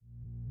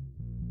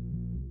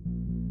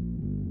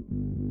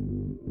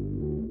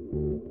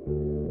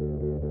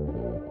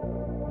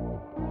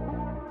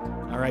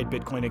right,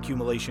 Bitcoin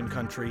accumulation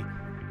country.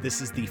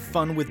 This is the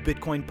Fun with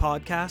Bitcoin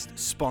podcast,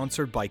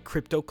 sponsored by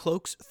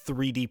CryptoCloaks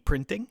 3D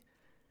Printing.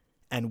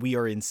 And we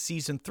are in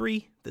season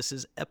 3. This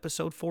is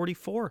episode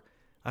 44.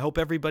 I hope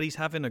everybody's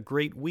having a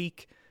great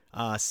week.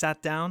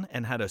 Sat down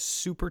and had a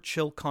super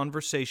chill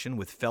conversation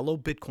with fellow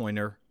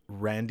Bitcoiner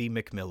Randy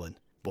McMillan.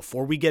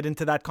 Before we get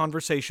into that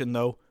conversation,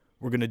 though,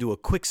 we're going to do a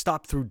quick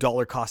stop through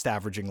dollar cost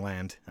averaging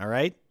land, all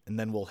right? And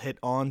then we'll hit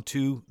on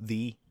to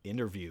the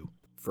interview.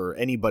 For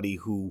anybody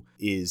who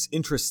is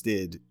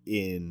interested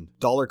in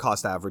dollar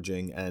cost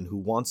averaging and who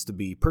wants to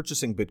be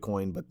purchasing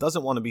Bitcoin but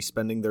doesn't want to be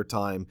spending their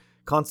time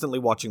constantly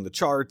watching the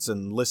charts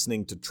and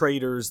listening to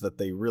traders that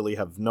they really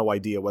have no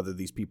idea whether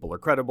these people are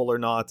credible or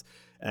not,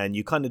 and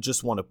you kind of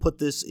just want to put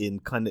this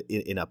in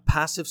a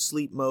passive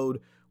sleep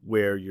mode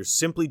where you're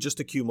simply just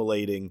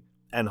accumulating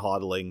and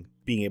hodling,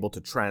 being able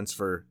to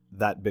transfer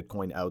that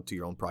Bitcoin out to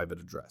your own private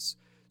address.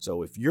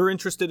 So if you're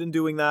interested in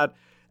doing that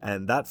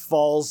and that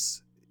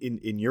falls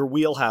in your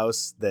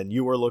wheelhouse, then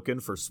you are looking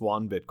for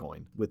Swan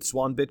Bitcoin. With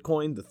Swan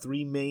Bitcoin, the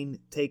three main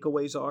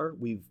takeaways are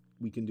we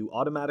can do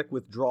automatic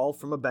withdrawal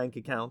from a bank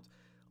account,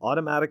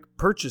 automatic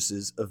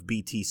purchases of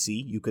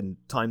BTC. You can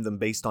time them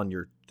based on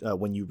your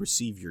when you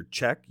receive your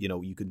check.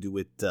 You can do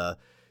it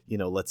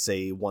let's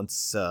say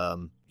once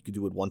you can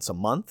do it once a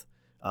month,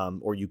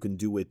 or you can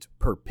do it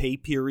per pay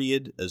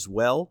period as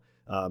well.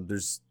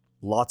 There's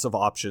lots of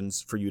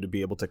options for you to be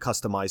able to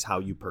customize how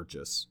you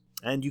purchase.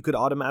 And you could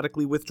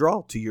automatically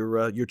withdraw to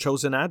your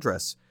chosen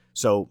address.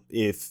 So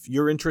if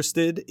you're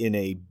interested in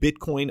a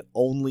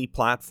Bitcoin-only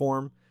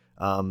platform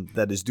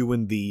that is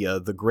doing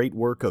the great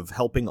work of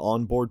helping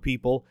onboard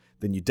people,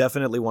 then you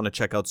definitely want to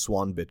check out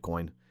Swan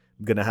Bitcoin.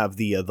 I'm going to have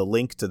the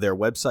link to their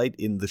website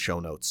in the show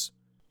notes.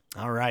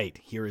 All right,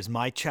 here is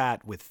my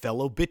chat with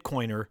fellow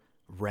Bitcoiner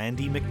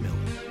Randy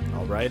McMillan.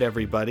 All right,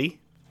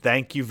 everybody.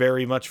 Thank you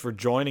very much for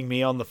joining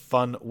me on the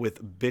Fun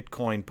with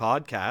Bitcoin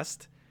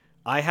podcast.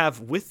 I have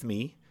with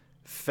me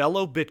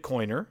fellow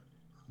Bitcoiner,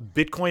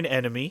 Bitcoin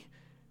enemy,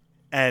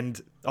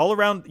 and all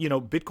around,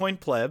 Bitcoin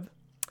pleb,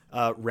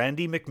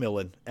 Randy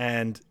McMillan.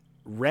 And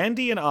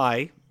Randy and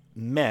I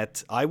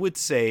met, I would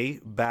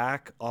say,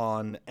 back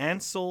on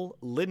Ansel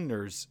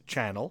Lindner's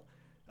channel,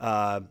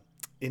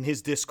 in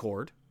his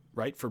Discord,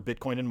 right, for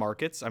Bitcoin and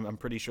markets. I'm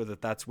pretty sure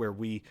that's where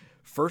we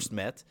first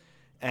met.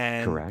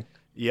 And correct.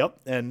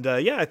 Yep. And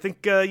I think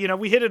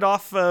we hit it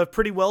off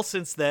pretty well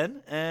since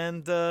then.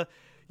 And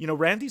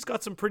Randy's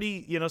got some pretty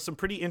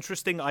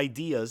interesting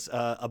ideas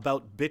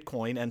about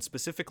Bitcoin, and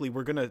specifically,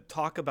 we're going to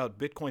talk about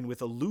Bitcoin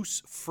with a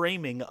loose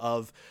framing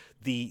of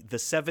the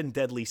 7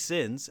 deadly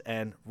sins.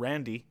 And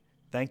Randy,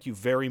 thank you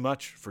very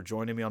much for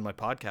joining me on my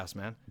podcast,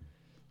 man.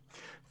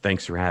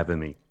 Thanks for having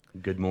me.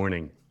 Good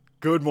morning.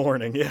 Good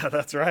morning. Yeah,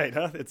 that's right.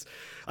 Huh?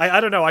 I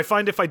don't know. I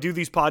find if I do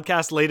these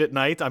podcasts late at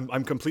night,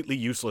 I'm completely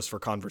useless for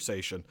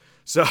conversation.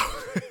 So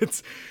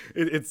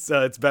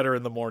it's better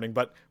in the morning.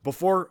 But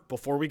before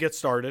we get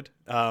started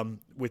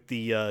with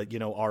the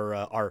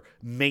our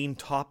main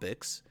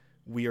topics,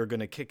 we are going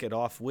to kick it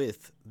off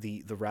with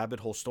the rabbit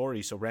hole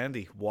story. So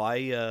Randy,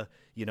 why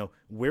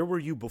where were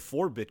you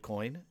before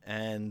Bitcoin,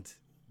 and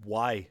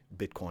why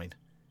Bitcoin?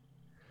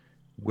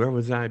 Where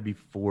was I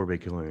before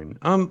Bitcoin?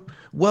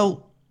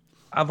 Well,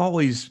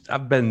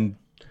 I've been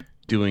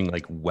doing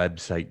like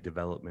website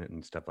development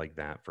and stuff like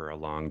that for a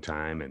long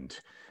time, and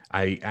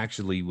I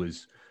actually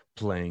was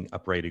playing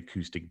upright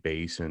acoustic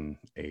bass in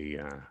a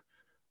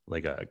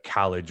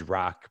college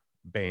rock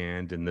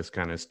band and this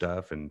kind of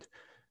stuff. And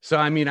so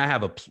I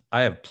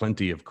have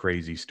plenty of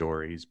crazy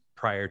stories.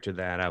 Prior to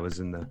that, I was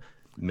in the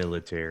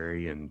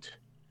military, and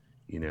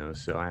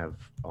so I have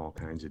all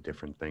kinds of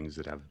different things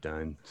that I've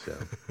done. So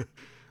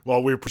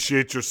well, we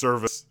appreciate your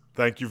service.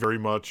 Thank you very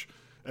much.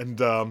 And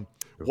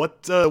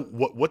what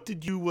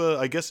did you?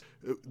 I guess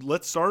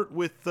let's start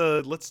with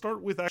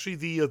actually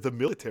the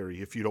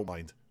military, if you don't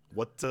mind.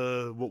 What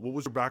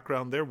was your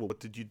background there? What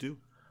did you do?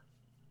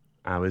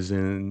 I was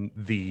in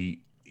the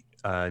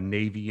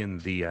Navy in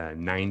the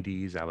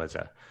 90s. I was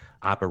a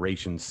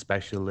operations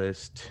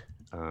specialist,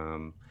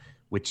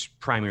 which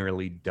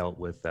primarily dealt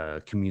with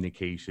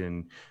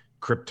communication,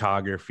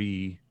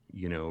 cryptography,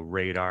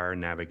 radar,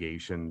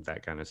 navigation,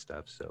 that kind of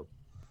stuff. So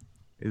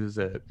it was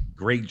a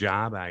great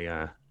job.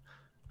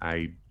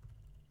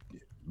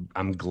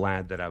 I'm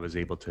glad that I was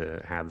able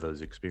to have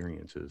those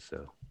experiences.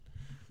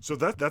 So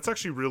that's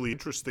actually really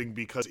interesting,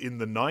 because in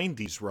the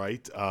 90s,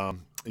 right?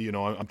 I'm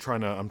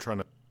trying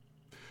to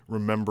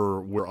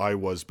remember where I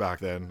was back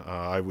then.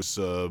 I was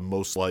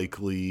most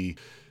likely,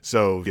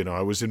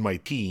 I was in my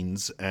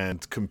teens,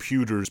 and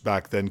computers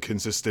back then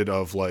consisted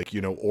of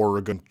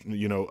Oregon,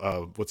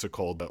 what's it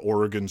called?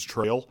 Oregon's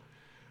Trail.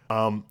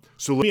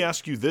 So let me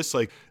ask you this,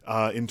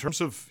 in terms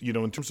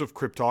of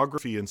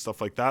cryptography and stuff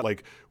like that,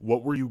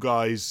 what were you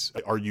guys,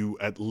 are you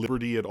at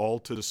liberty at all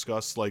to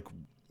discuss, what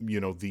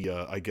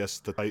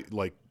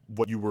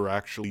you were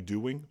actually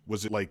doing?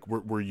 Was it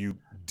were you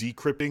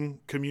decrypting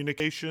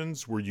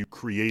communications? Were you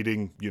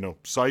creating,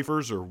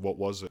 ciphers, or what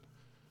was it?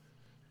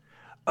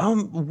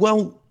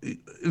 Well,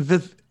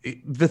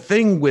 the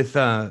thing with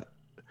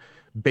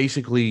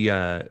basically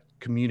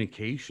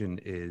communication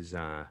is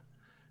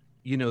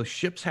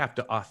ships have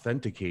to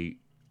authenticate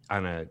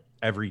on a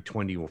every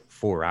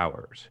 24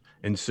 hours.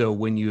 And so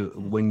when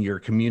you're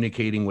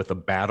communicating with a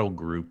battle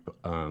group,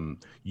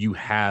 you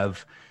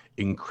have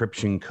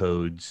encryption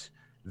codes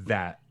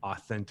that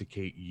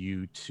authenticate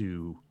you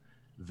to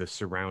the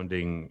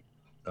surrounding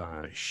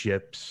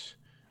ships,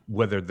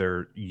 whether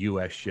they're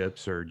US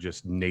ships or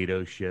just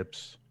NATO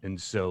ships. And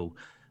so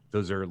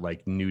those are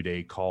like New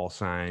Day call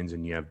signs,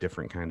 and you have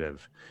different kind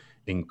of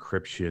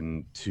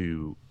encryption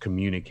to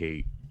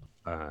communicate,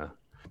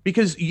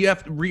 because you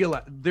have to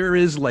realize there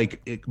is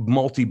like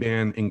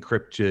multi-band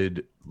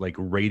encrypted like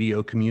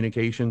radio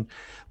communication,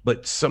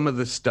 but some of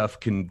the stuff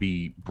can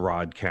be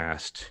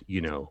broadcast,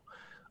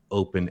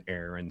 open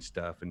air and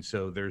stuff. And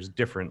so there's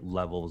different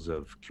levels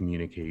of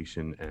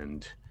communication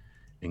and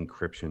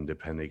encryption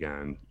depending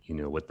on,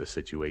 what the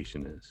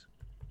situation is.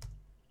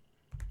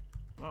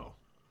 Oh,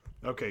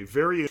 okay,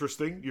 very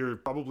interesting. You're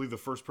probably the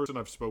first person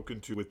I've spoken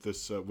to with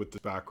this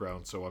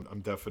background, so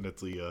I'm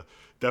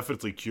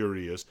definitely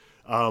curious.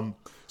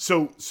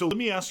 So let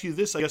me ask you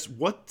this. I guess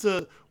what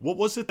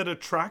was it that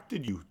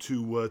attracted you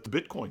to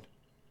Bitcoin?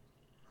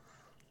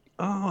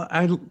 Oh,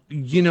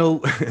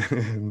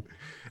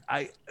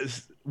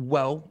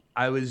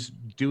 I was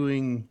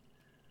doing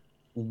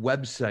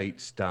website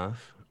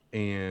stuff,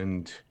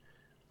 and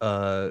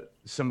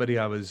somebody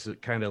I was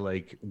kind of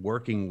like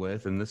working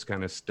with and this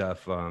kind of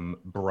stuff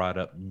brought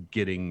up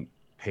getting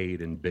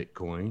paid in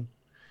Bitcoin.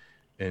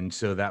 And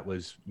so that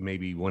was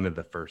maybe one of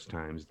the first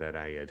times that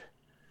I had,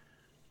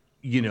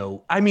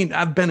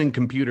 I've been in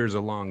computers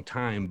a long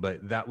time,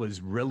 but that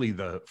was really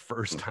the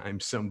first time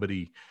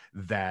somebody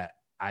that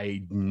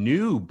I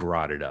knew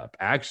brought it up.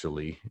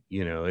 Actually,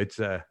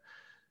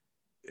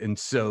 and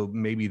so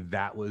maybe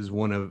that was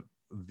one of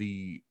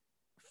the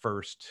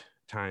first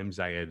times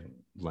I had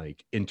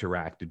like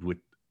interacted with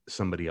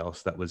somebody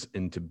else that was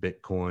into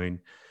Bitcoin.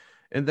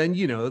 And then,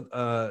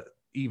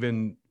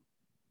 even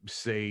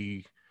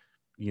say,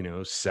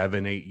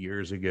 7-8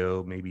 years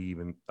ago, maybe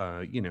even,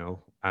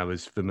 I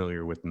was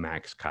familiar with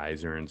Max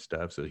Kaiser and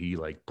stuff. So he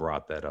like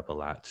brought that up a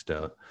lot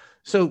stuff.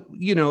 So,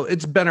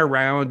 it's been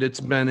around,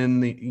 it's been in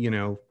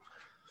the,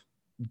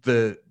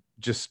 the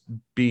just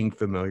being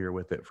familiar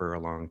with it for a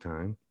long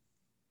time.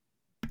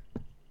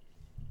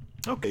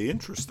 Okay,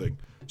 interesting.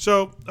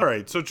 So, all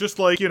right. So just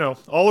like,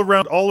 all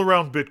around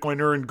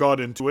Bitcoiner and got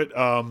into it.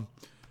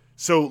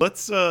 So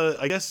let's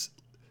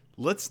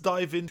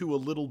dive into a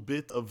little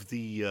bit of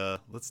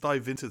let's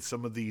dive into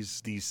some of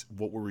these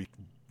what we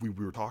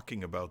were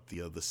talking about,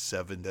 the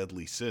 7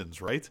 deadly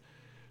sins, right?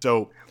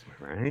 So,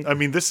 right. I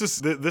mean, this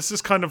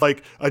is kind of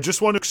like, I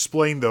just want to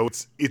explain though,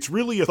 it's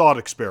really a thought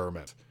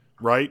experiment.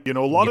 Right, a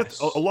lot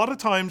of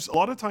times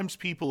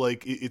people,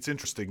 like, it's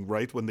interesting,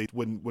 right?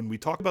 When we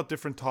talk about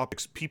different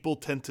topics, people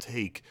tend to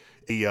take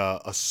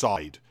a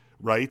side,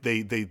 right?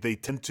 They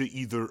tend to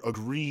either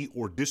agree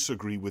or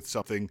disagree with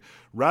something,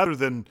 rather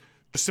than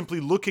just simply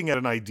looking at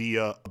an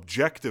idea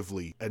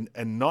objectively and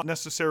not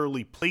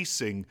necessarily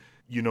placing,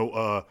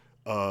 a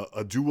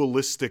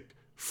dualistic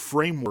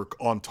framework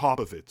on top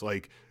of it.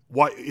 Like,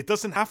 why it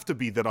doesn't have to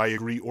be that I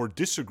agree or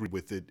disagree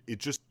with it.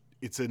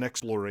 It's an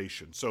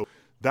exploration. So,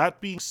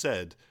 that being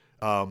said,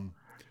 you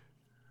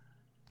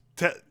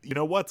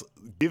know what?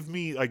 Give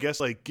me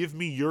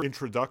your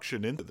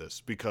introduction into this,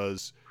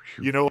 because,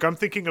 I'm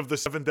thinking of the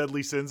 7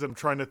 deadly sins, and I'm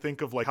trying to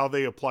think of like how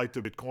they apply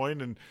to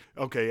Bitcoin. And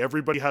okay,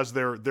 everybody has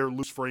their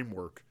loose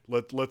framework.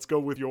 Let's go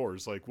with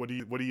yours. Like, what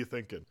are you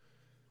thinking?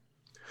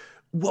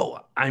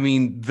 Well, I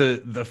mean,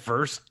 the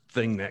first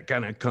thing that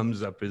kind of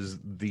comes up is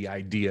the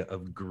idea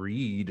of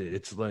greed.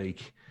 It's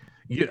like,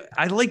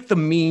 I like the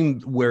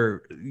meme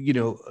where,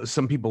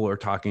 some people are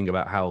talking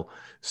about how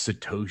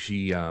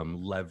Satoshi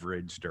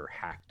leveraged or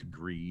hacked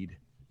greed,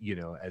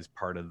 as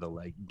part of the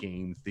like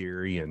game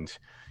theory and,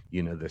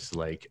 this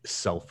like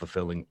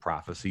self-fulfilling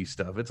prophecy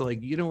stuff. It's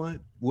like, what?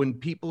 When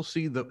people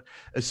see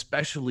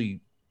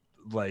especially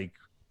like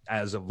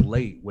as of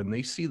late, when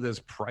they see this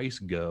price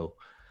go,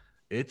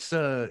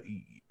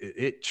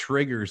 it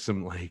triggers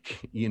some like,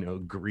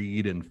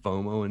 greed and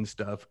FOMO and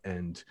stuff.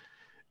 And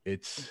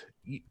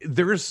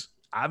there's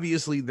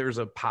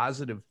a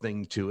positive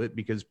thing to it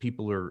because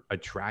people are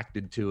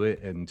attracted to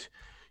it. And,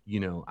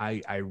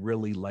 I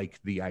really like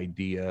the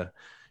idea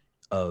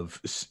of,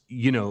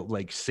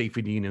 like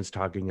Saifedean is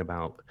talking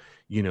about,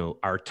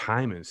 our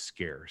time is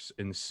scarce.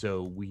 And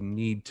so we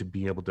need to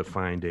be able to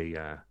find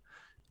a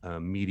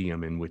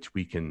medium in which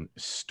we can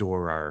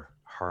store our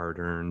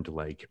hard-earned,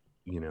 like,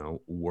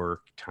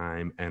 work,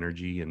 time,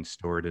 energy, and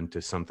store it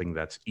into something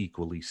that's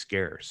equally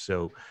scarce.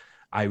 So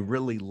I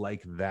really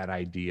like that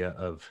idea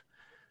of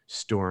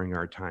storing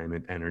our time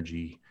and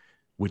energy,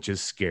 which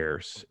is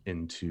scarce,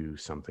 into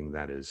something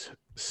that is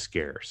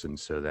scarce, and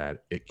so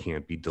that it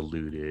can't be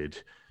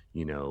diluted,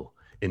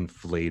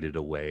 inflated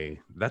away.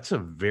 That's a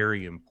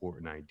very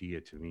important idea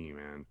to me,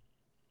 man.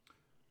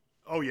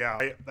 Oh yeah,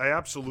 I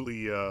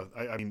absolutely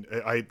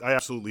I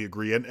absolutely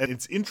agree, and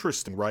it's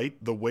interesting, right?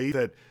 The way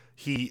that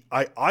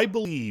I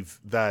believe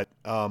that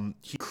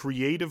he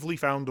creatively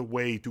found a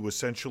way to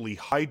essentially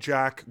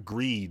hijack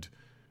greed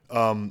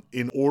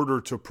in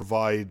order to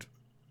provide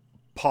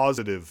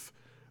positive,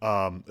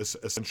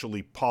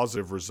 essentially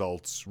positive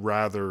results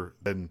rather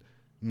than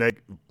I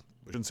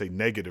shouldn't say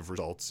negative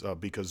results,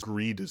 because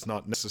greed is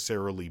not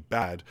necessarily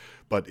bad,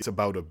 but it's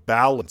about a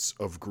balance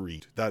of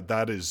greed.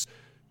 That is,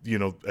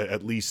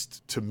 at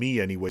least to me,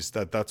 anyways,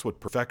 that's what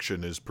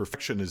perfection is.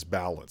 Perfection is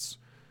balance.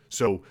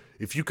 So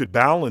if you could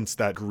balance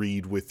that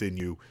greed within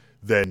you,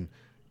 then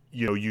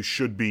you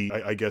should be,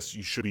 I guess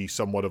you should be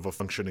somewhat of a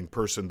functioning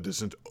person that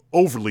isn't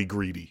overly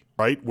greedy,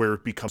 right? Where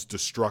it becomes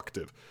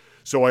destructive.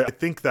 So I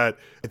think that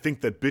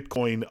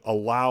Bitcoin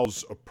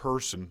allows a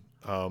person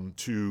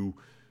to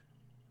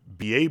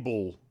be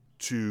able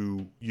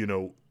to,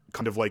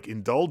 kind of like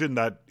indulge in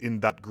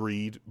that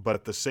greed, but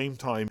at the same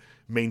time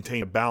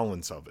maintain a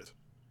balance of it.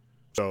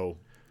 So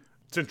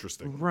it's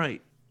interesting.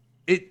 Right.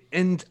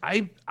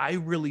 I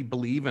really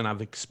believe, and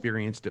I've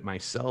experienced it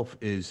myself,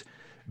 is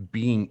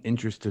being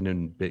interested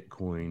in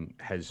Bitcoin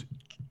has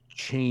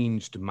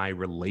changed my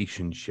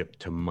relationship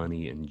to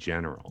money in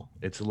general.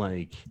 It's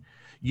like,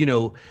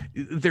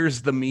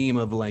 there's the meme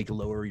of like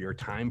lower your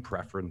time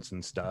preference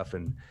and stuff,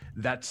 and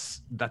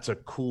that's a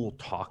cool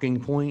talking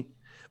point.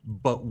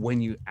 But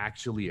when you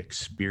actually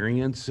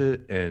experience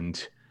it,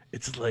 and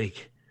it's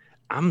like,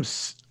 I'm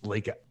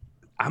sick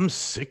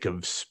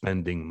of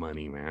spending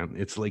money, man.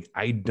 It's like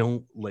I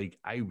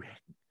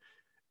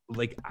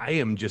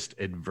am just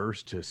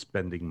adverse to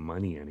spending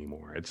money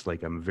anymore. It's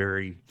like I'm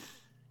very,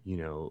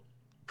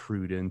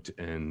 prudent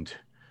and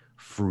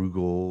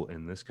frugal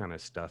and this kind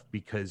of stuff,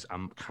 because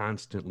I'm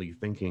constantly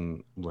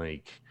thinking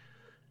like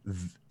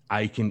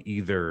I can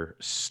either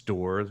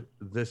store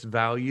this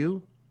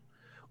value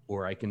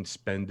or I can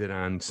spend it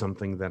on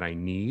something that I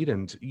need.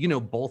 And,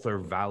 both are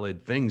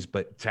valid things,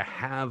 but to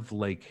have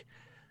like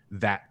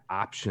that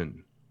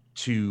option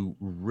to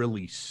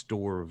really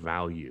store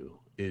value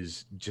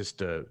is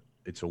just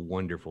it's a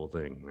wonderful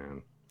thing,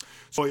 man.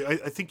 So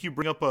I think you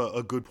bring up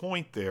a good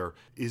point there,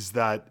 is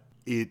that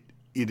it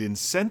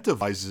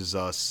incentivizes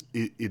us.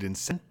 It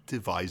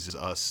incentivizes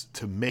us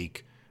to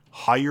make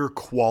higher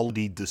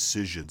quality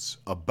decisions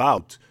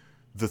about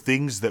the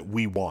things that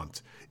we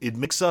want. It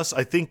makes us,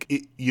 I think,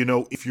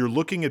 if you're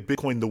looking at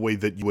Bitcoin the way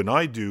that you and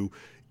I do,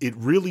 it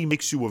really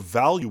makes you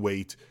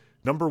evaluate,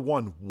 number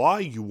one, why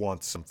you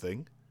want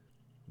something,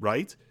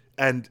 right?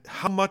 And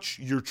how much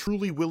you're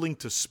truly willing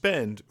to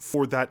spend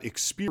for that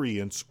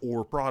experience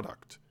or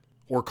product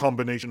or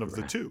combination of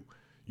the two.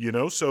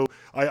 So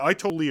I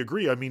totally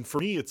agree. I mean, for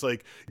me, it's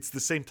like, it's the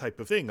same type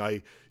of thing.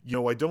 I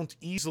don't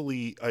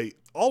easily, I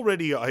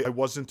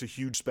wasn't a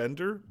huge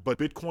spender, but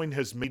Bitcoin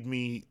has made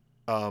me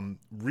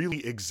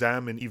really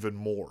examine even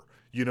more.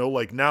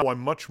 Like now I'm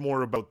much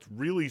more about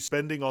really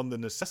spending on the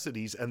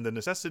necessities, and the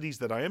necessities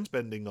that I am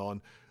spending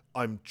on,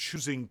 I'm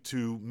choosing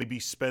to maybe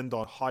spend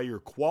on higher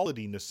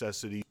quality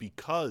necessities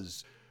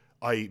because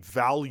I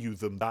value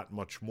them that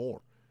much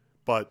more.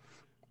 But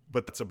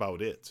that's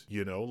about it,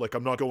 Like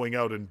I'm not going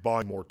out and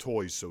buying more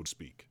toys, so to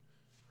speak.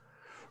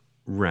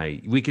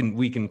 Right. We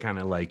can kind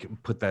of like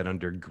put that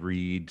under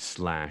greed /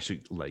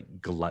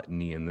 like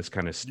gluttony and this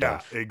kind of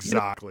stuff. Yeah,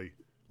 exactly.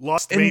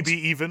 Lust, maybe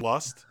even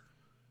lust.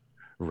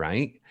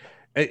 Right.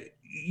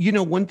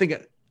 One thing,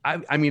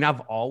 I mean, I've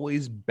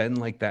always been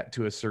like that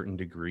to a certain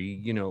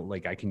degree,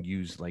 like I can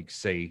use like,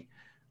 say,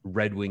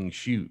 Red Wing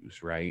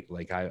shoes, right?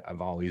 Like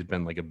I've always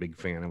been like a big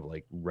fan of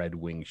like Red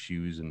Wing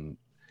shoes,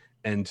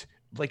 and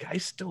like I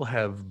still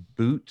have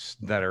boots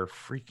that are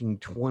freaking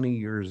 20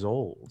 years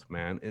old,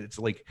 man. It's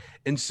like,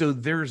 and so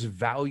there's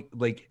value,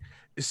 like,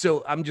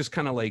 so I'm just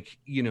kind of like,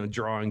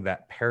 drawing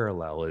that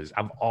parallel is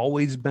I've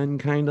always been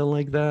kind of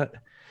like that,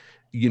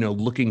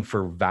 looking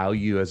for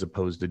value as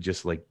opposed to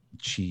just like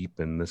cheap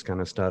and this kind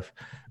of stuff.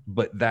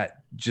 But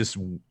that just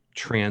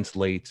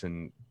translates,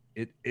 and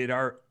it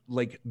are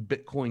like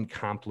Bitcoin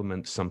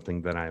complements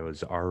something that I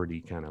was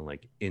already kind of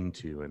like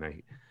into,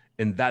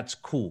 and that's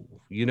cool,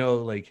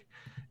 like,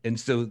 and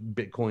so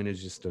Bitcoin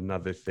is just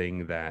another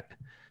thing that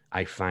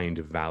I find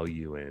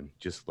value in.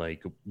 Just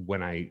like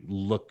when I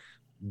look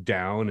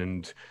down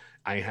and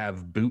I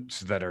have boots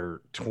that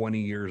are 20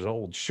 years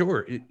old.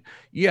 Sure.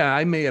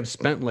 I may have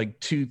spent like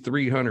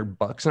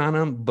 $200-300 on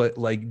them, but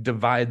like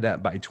divide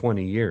that by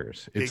 20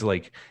 years. It's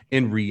like,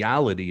 in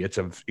reality, it's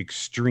of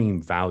extreme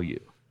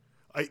value.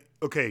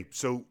 Okay,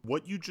 so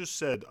what you just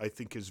said, I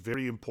think, is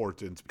very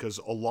important, because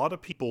a lot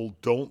of people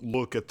don't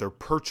look at their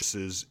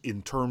purchases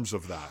in terms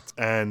of that.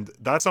 And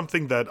that's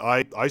something that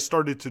I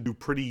started to do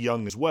pretty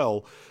young as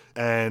well.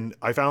 And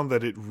I found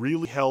that it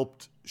really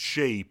helped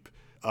shape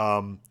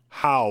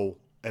how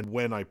and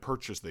when I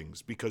purchase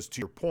things. Because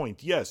to your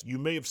point, yes, you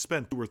may have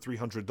spent $200 or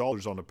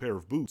 $300 on a pair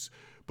of boots,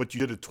 but you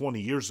did it 20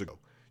 years ago.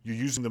 You're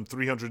using them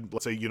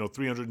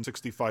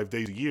 365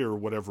 days a year or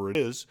whatever it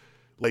is.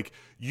 Like,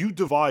 you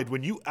divide,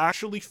 when you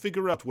actually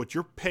figure out what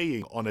you're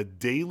paying on a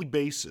daily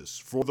basis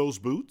for those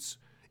boots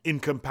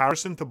in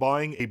comparison to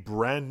buying a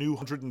brand new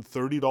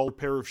 $130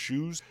 pair of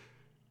shoes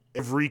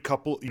every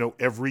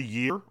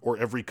year or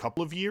every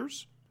couple of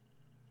years,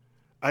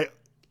 I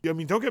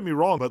mean, don't get me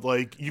wrong, but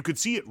like you could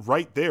see it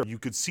right there. You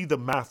could see the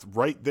math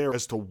right there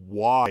as to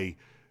why,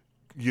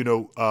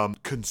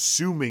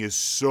 consuming is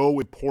so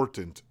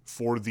important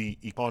for the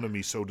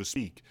economy, so to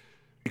speak.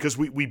 Because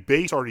we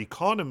base our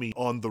economy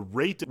on the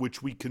rate at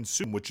which we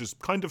consume, which is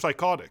kind of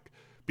psychotic.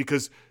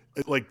 Because,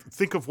 like,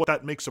 think of what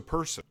that makes a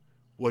person.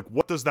 Like,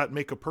 what does that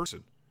make a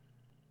person?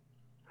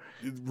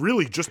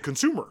 Really, just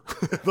consumer.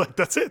 Like,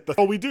 that's it. That's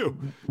all we do.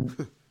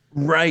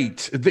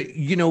 Right.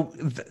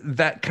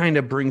 That kind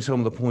of brings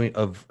home the point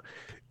of,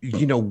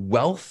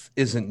 wealth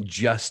isn't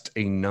just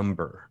a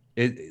number.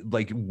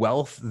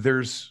 Wealth,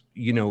 there's,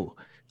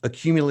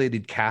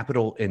 accumulated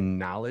capital and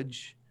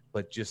knowledge,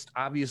 but just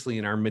obviously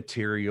in our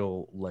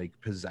material, like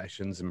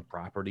possessions and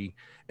property.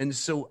 And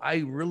so I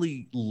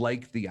really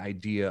like the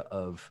idea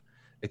of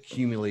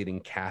accumulating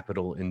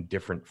capital in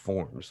different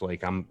forms.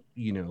 Like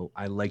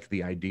I like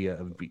the idea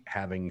of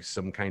having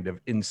some kind of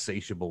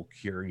insatiable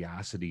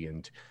curiosity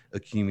and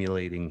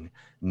accumulating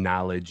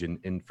knowledge and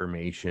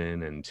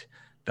information. And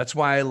that's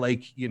why I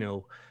like,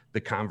 the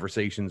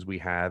conversations we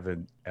have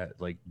at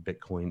like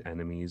Bitcoin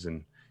enemies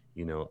and,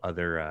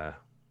 other,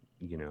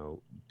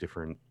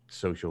 different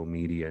social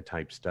media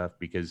type stuff,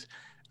 because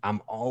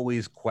I'm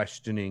always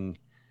questioning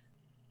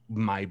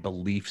my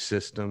belief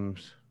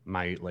systems,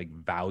 my like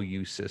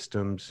value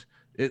systems.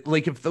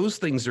 If those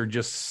things are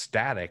just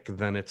static,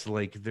 then it's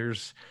like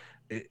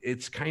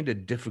it's kind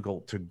of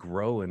difficult to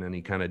grow in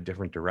any kind of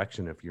different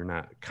direction if you're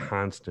not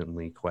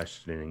constantly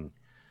questioning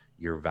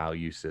your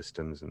value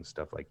systems and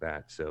stuff like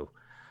that. So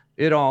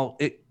it all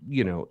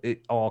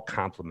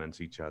complements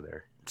each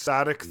other.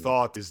 Static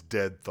thought is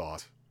dead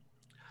thought.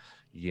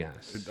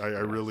 Yes. I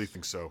really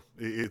think so.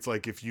 It's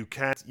like if you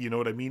can't, you know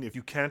what I mean? If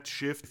you can't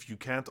shift, if you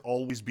can't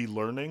always be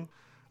learning,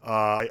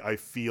 I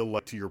feel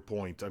like, to your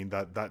point, I mean,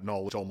 that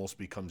knowledge almost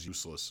becomes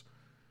useless.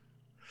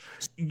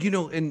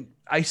 And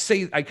I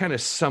kind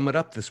of sum it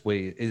up this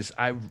way is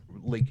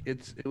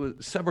it was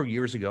several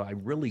years ago, I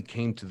really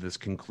came to this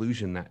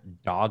conclusion that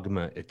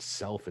dogma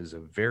itself is a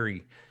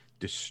very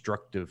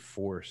destructive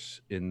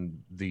force in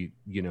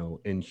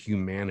in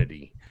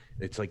humanity.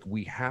 It's like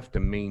we have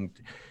to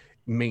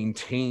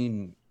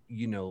maintain,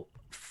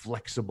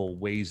 flexible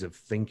ways of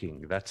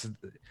thinking. That's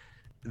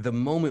the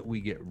moment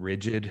we get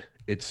rigid,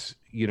 it's,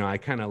 I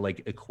kind of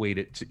like equate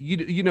it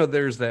to,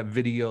 there's that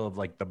video of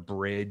like the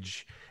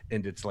bridge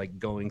and it's like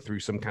going through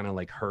some kind of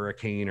like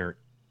hurricane or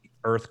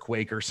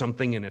earthquake or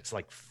something. And it's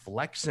like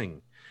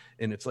flexing.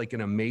 And it's like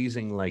an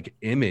amazing like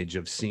image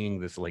of seeing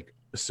this like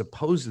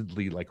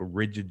supposedly like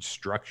rigid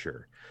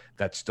structure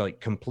that's like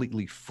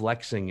completely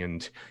flexing,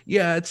 and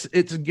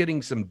it's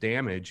getting some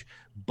damage,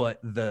 but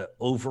the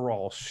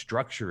overall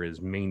structure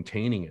is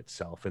maintaining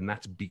itself, and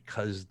that's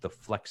because the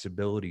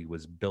flexibility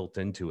was built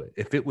into it.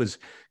 If it was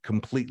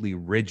completely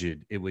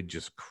rigid, it would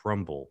just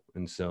crumble.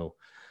 And so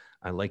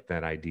I like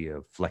that idea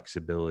of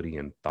flexibility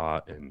and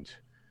thought and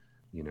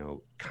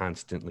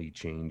constantly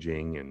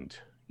changing. And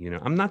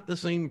I'm not the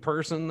same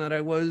person that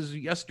I was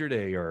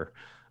yesterday or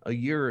a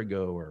year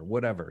ago or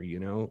whatever,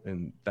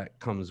 and that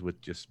comes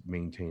with just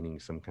maintaining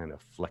some kind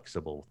of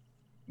flexible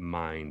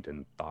mind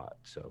and thought.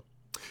 So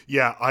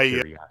yeah,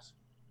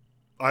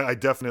 I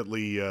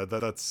definitely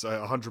that's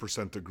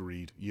 100%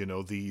 agreed.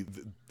 The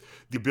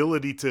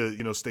ability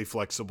to stay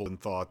flexible in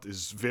thought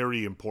is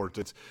very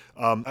important.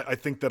 I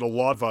think that a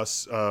lot of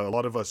us,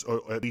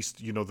 at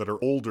least that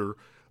are older,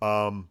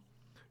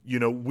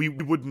 we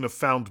wouldn't have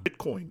found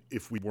Bitcoin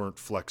if we weren't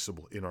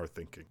flexible in our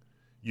thinking.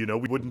 We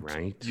wouldn't,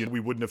 right. We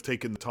wouldn't have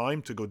taken the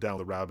time to go down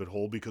the rabbit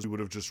hole because we would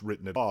have just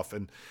written it off.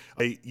 And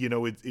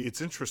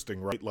it's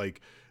interesting, right? Like,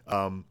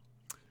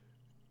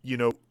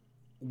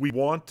 we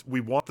want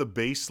the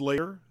base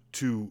layer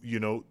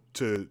to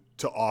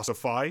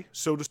ossify,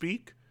 so to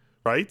speak,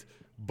 right?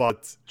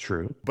 But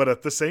true. But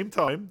at the same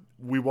time,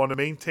 we want to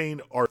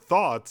maintain our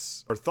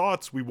thoughts. Our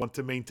thoughts, we want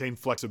to maintain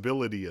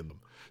flexibility in them.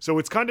 So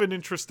it's kind of an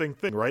interesting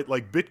thing, right?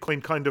 Like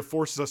Bitcoin kind of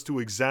forces us to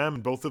examine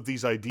both of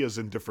these ideas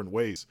in different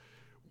ways.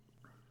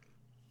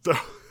 So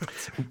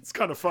it's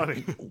kind of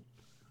funny.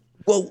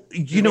 Well,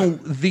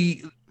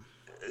 the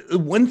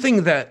one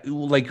thing that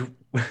like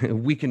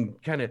we can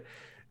kind of,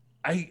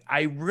 I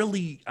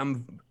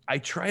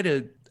try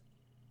to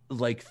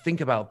like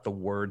think about the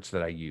words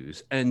that I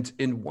use. And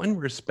in one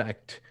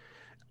respect,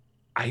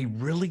 I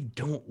really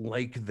don't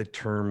like the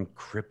term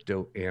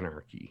crypto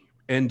anarchy.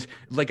 And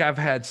like I've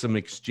had some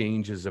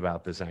exchanges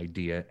about this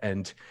idea,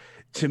 and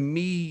to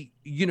me,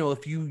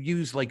 if you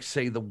use like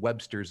say the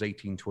Webster's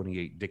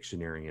 1828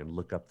 dictionary and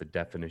look up the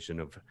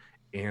definition of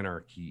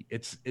anarchy,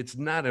 it's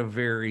not a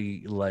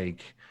very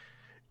like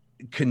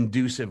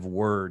conducive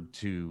word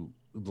to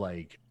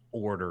like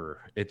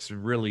order. It's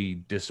really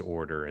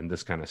disorder and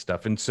this kind of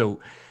stuff. And so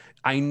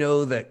I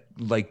know that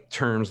like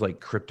terms like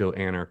crypto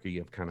anarchy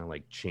have kind of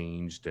like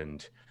changed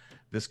and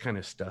this kind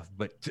of stuff,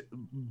 but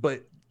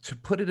to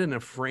put it in a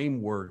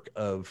framework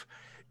of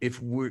if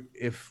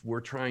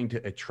we're trying to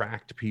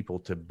attract people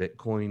to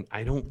Bitcoin,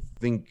 I don't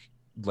think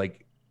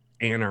like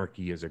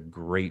anarchy is a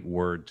great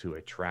word to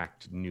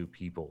attract new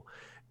people.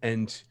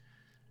 And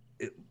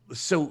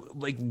so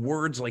like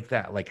words like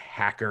that, like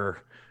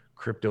hacker,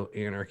 crypto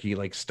anarchy,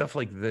 like stuff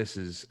like this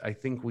is, I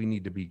think we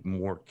need to be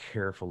more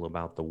careful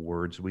about the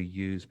words we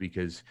use,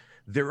 because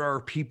there are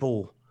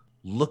people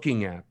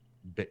looking at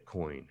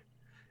Bitcoin,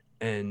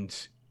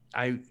 and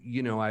I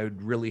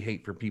would really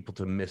hate for people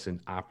to miss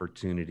an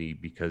opportunity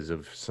because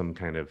of some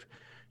kind of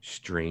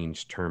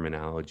strange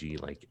terminology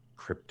like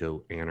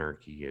crypto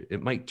anarchy.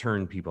 It might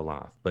turn people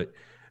off, but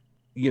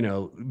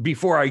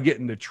before I get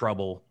into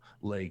trouble,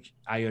 like,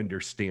 I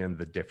understand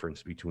the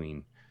difference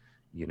between,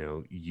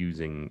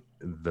 using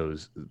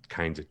those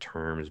kinds of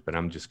terms, but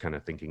I'm just kind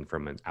of thinking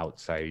from an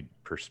outside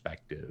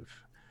perspective,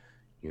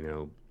 you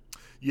know.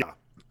 Yeah.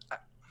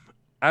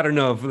 I don't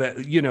know if that,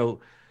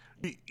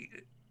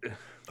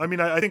 I mean,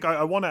 I think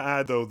I want to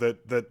add though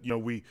that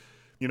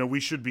we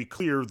should be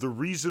clear. The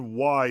reason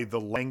why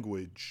the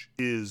language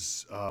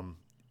is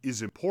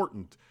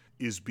important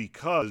is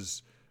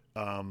because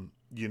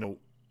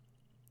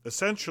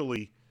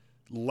essentially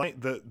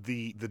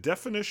the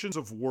definitions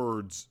of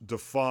words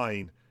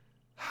define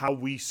how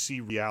we see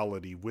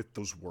reality with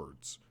those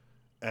words.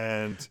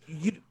 And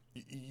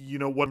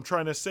what I'm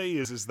trying to say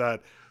is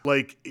that,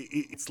 like,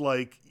 it's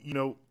like,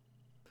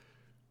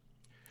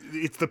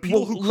 it's the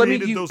people who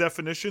created those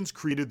definitions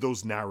created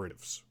those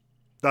narratives.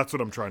 That's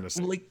what I'm trying to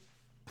say. Like,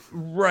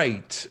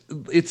 right.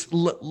 It's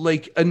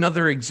like,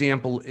 another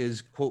example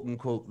is quote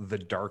unquote the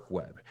dark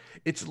web.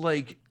 It's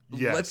like,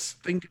 yes. Let's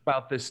think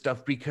about this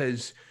stuff,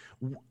 because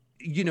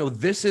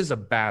this is a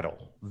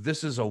battle.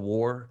 This is a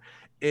war.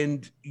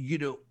 And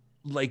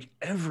like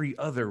every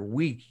other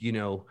week,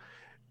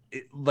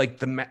 like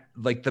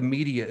the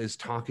media is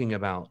talking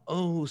about,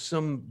 oh,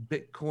 some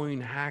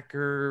Bitcoin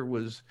hacker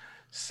was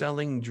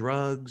selling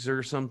drugs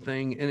or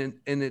something, and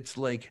it's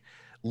like,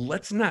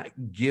 let's not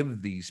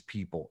give these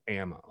people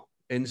ammo.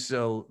 And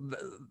so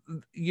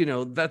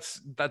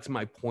that's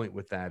my point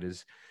with that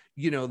is,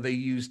 they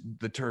used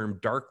the term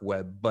dark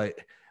web, but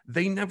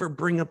they never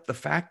bring up the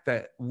fact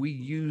that we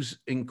use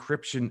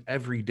encryption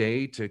every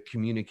day to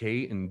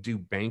communicate and do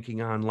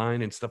banking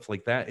online and stuff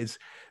like that.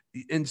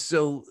 And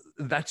so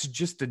that's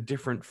just a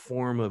different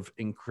form of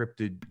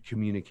encrypted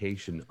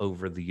communication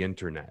over the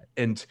internet.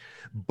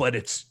 But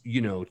it's,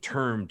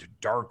 termed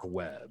dark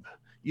web.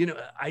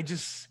 I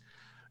just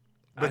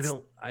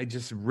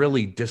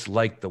really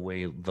dislike the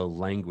way the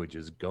language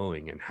is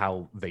going and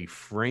how they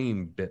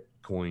frame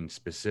Bitcoin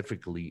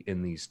specifically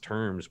in these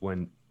terms,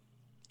 when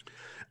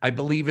I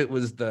believe it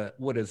was the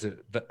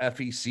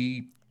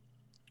FEC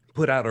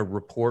put out a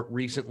report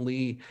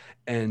recently,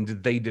 and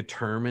they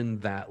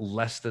determined that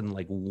less than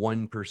like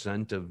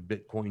 1% of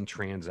Bitcoin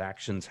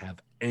transactions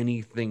have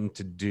anything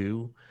to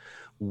do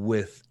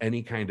with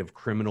any kind of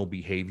criminal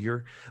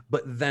behavior.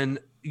 But then,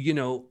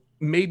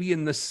 maybe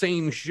in the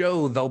same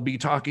show, they'll be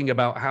talking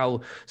about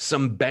how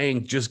some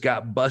bank just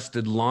got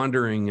busted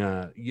laundering,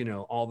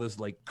 all this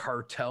like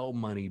cartel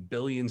money,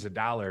 billions of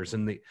dollars,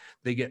 and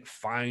they get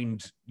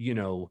fined,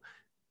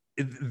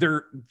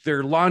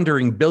 they're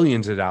laundering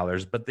billions of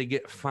dollars, but they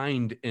get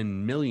fined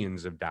in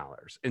millions of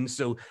dollars. And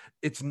so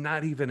it's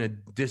not even a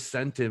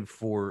disincentive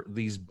for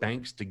these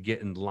banks to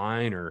get in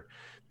line, or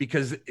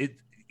because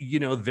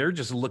they're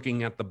just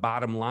looking at the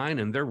bottom line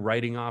and they're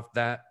writing off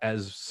that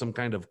as some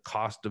kind of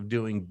cost of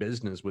doing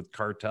business with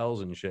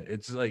cartels and shit.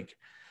 It's like,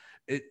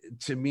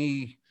 to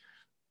me,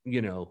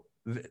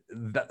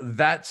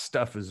 that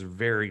stuff is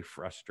very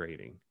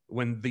frustrating.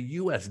 When the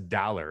US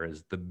dollar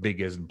is the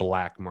biggest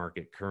black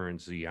market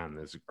currency on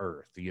this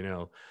earth,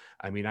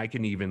 I mean, I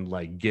can even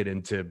like get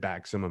into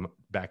back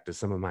to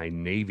some of my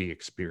Navy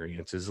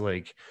experiences.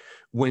 Like,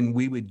 when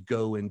we would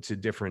go into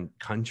different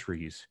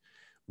countries,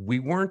 we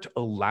weren't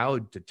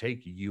allowed to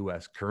take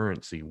US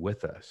currency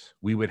with us.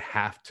 We would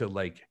have to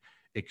like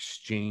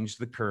exchange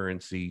the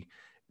currency,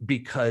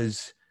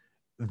 because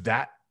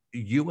that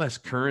US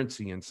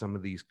currency in some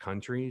of these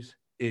countries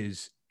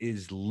is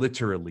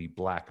literally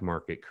black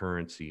market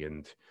currency.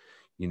 And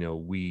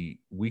we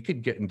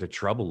could get into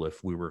trouble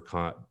if we were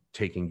caught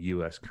taking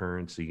US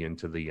currency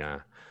into the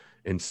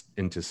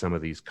into some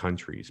of these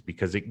countries,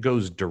 because it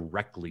goes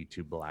directly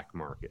to black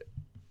market.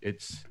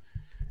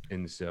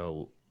 And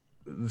so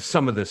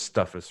some of this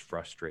stuff is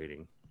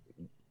frustrating.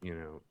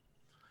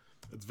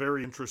 It's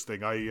very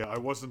interesting. I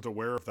wasn't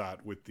aware of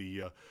that with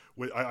the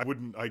I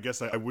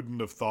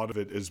wouldn't have thought of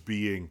it as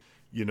being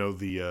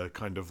the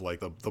kind of like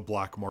the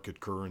black market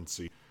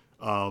currency.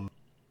 But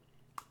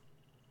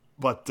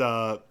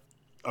I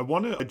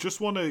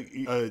just want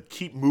to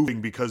keep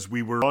moving, because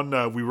we were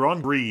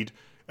on greed,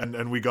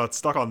 and we got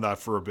stuck on that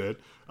for a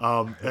bit.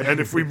 And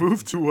if we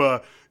move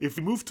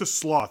to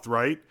sloth,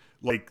 right?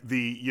 Like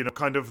the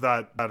kind of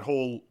that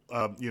whole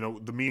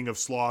the meaning of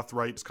sloth,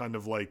 right? Is kind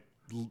of like,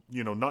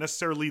 not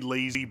necessarily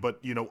lazy, but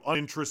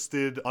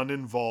uninterested,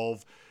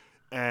 uninvolved.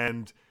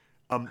 And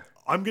I'm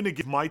going to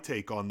give my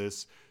take on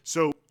this.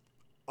 So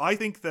I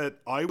think that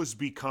I was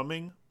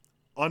becoming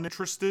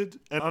uninterested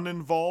and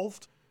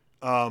uninvolved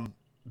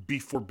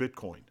before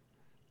Bitcoin.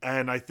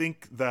 And I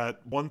think that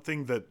one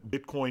thing that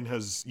Bitcoin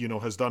has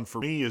done for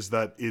me is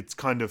that it's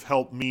kind of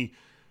helped me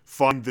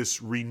find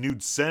this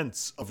renewed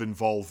sense of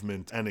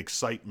involvement and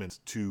excitement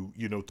to,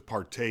 to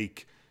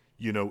partake,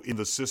 in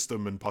the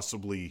system and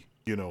possibly,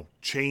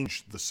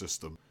 change the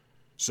system.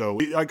 So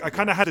I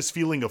kind of had this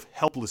feeling of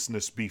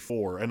helplessness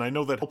before, and I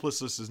know that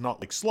helplessness is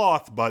not like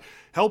sloth, but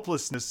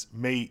helplessness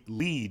may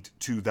lead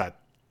to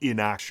that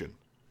inaction.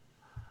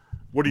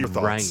 What are your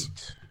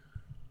thoughts?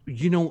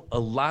 Right. A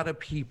lot of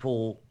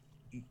people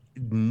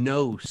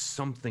know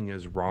something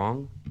is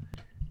wrong.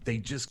 They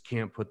just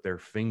can't put their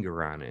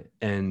finger on it.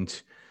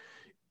 And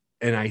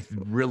I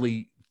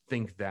really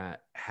think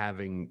that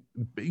having,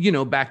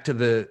 back to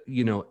the,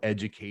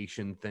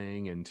 education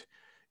thing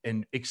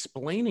and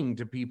explaining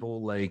to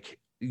people like,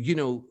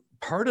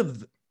 part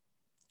of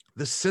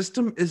the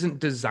system isn't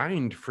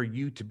designed for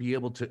you to be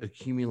able to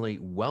accumulate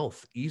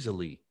wealth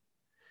easily.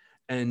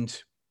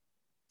 And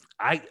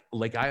I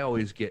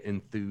always get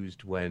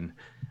enthused when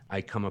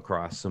I come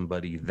across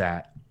somebody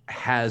that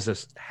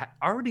has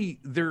already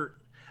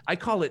I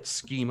call it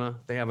schema.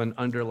 They have an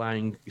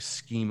underlying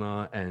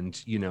schema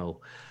and,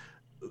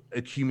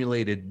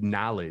 accumulated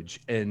knowledge.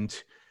 And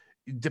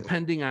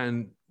depending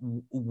on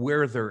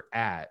where they're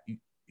at,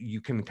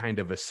 you can kind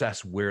of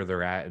assess where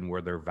they're at and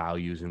where their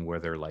values and where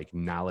their like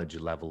knowledge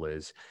level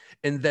is.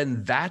 And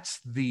then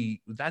that's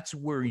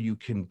where you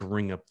can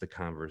bring up the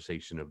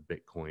conversation of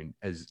Bitcoin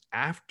as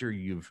after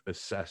you've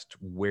assessed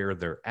where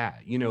they're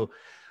at.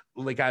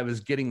 Like I was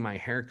getting my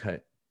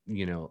haircut,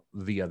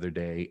 the other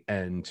day,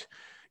 and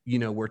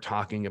we're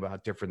talking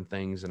about different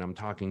things, and I'm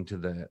talking to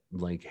the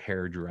like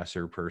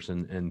hairdresser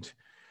person, and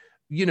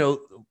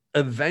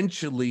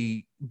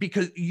eventually,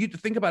 because you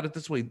think about it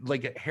this way,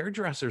 like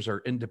hairdressers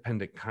are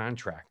independent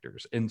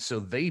contractors. And so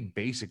they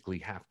basically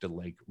have to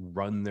like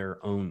run their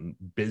own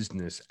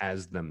business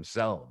as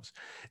themselves.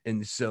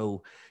 And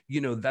so,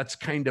 that's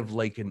kind of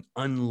like an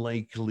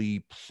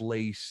unlikely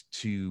place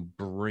to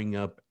bring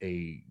up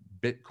a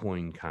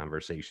Bitcoin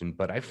conversation.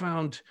 But I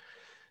found,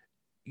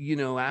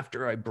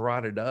 after I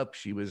brought it up,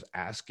 she was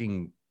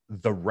asking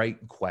the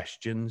right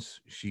questions.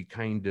 She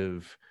kind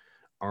of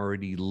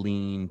already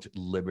leaned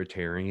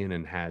libertarian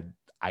and had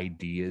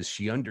ideas.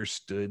 She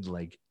understood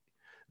like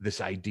this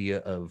idea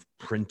of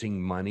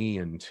printing money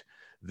and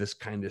this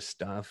kind of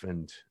stuff.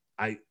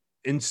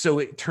 And so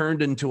it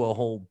turned into a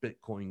whole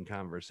Bitcoin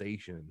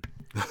conversation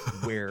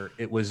where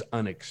it was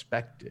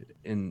unexpected.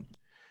 And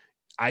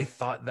I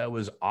thought that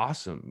was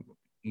awesome.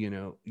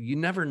 You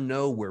never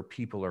know where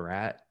people are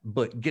at,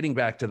 but getting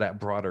back to that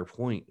broader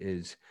point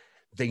is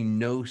they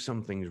know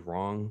something's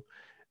wrong.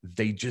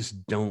 They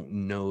just don't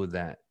know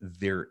that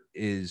there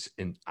is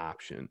an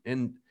option.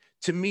 And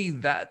to me,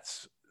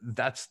 that's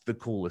the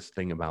coolest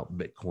thing about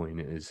Bitcoin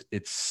is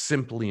it's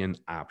simply an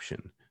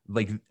option.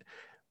 Like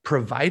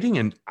providing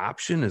an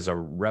option is a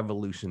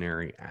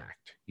revolutionary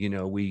act.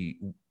 We,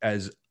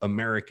 as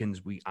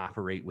Americans, we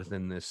operate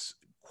within this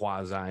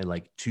quasi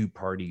like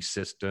two-party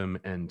system.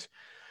 And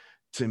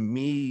to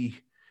me,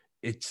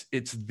 it's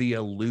the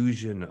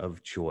illusion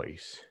of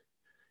choice.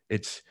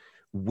 It's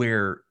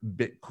where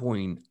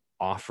Bitcoin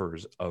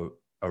offers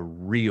a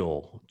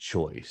real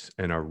choice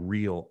and a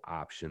real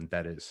option.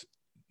 That is,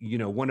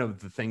 one of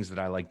the things that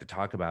I like to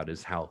talk about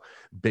is how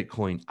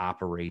Bitcoin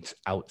operates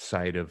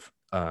outside of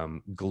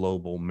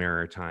global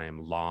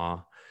maritime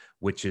law,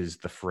 which is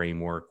the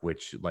framework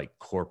which like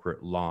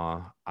corporate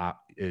law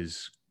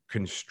is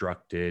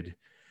constructed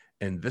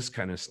and this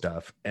kind of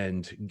stuff.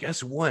 And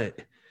guess what?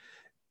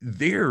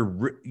 We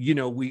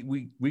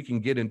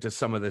can get into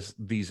some of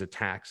these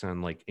attacks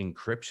on like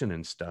encryption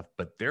and stuff,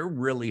 but they're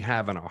really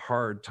having a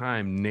hard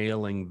time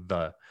nailing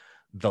the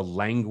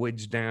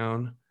language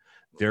down.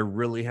 They're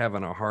really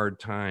having a hard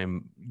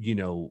time,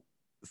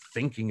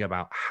 thinking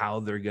about how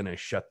they're going to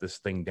shut this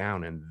thing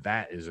down. And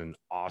that is an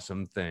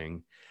awesome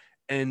thing.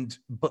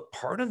 But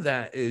part of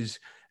that is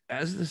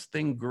as this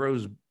thing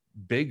grows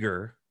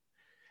bigger,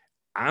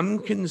 I'm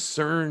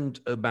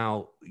concerned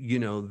about,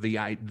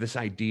 this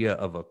idea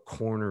of a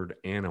cornered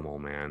animal,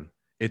 man.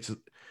 It's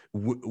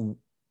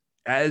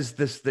as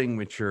this thing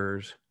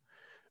matures,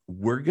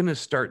 we're going to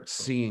start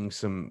seeing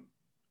an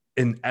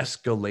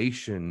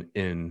escalation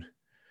in,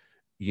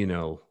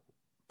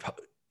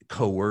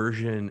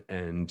 coercion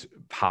and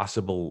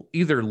possible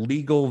either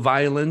legal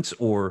violence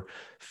or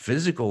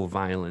physical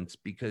violence,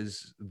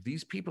 because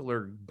these people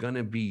are going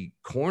to be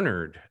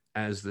cornered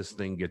as this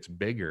thing gets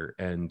bigger.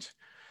 And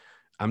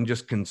I'm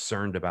just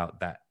concerned about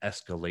that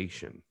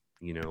escalation,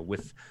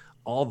 with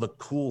all the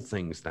cool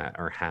things that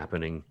are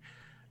happening.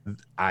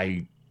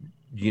 I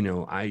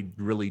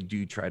really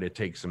do try to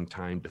take some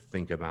time to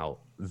think about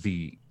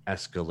the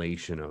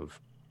escalation of,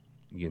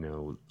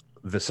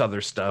 this other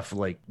stuff.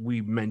 Like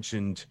we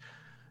mentioned,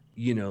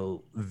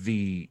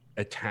 the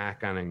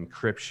attack on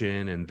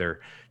encryption, and they're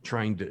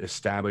trying to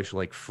establish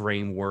like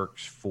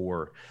frameworks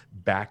for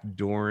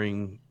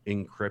backdooring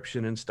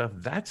encryption and stuff.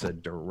 That's a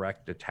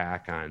direct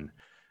attack on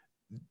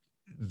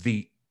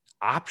the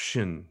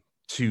option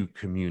to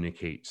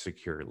communicate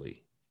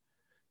securely.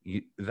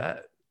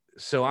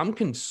 So I'm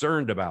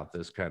concerned about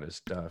this kind of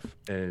stuff.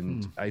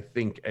 And I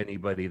think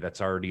anybody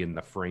that's already in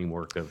the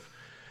framework of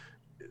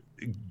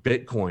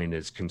Bitcoin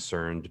is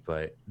concerned,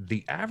 but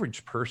the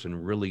average person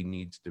really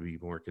needs to be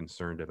more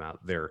concerned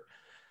about their,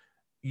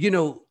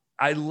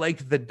 I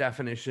like the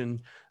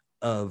definition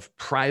of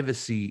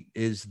privacy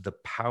is the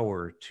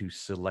power to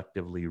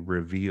selectively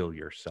reveal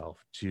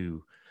yourself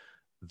to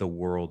the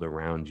world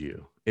around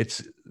you.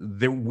 It's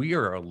there, we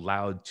are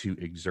allowed to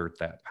exert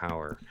that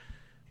power.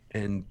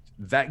 And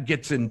that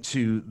gets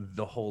into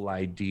the whole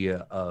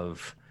idea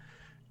of,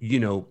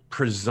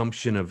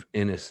 presumption of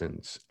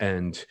innocence.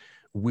 And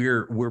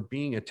we're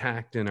being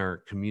attacked in our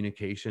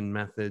communication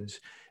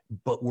methods,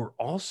 but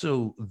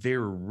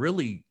they're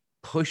really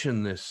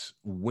pushing this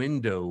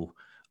window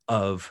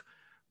of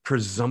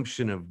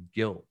presumption of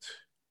guilt.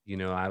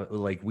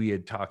 Like we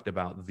had talked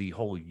about the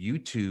whole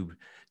YouTube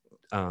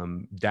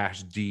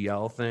dash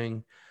DL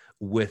thing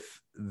with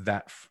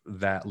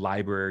that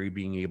library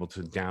being able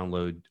to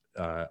download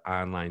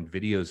online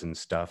videos and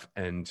stuff.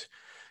 And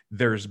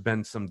there's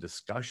been some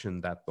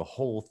discussion that the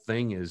whole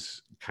thing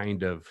is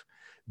kind of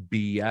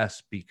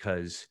BS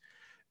because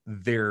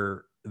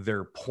their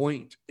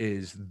point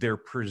is they're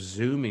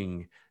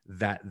presuming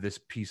that this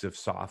piece of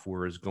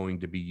software is going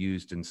to be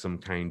used in some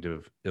kind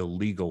of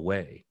illegal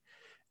way.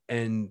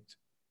 And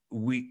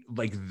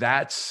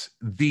that's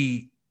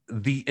the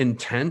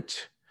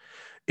intent.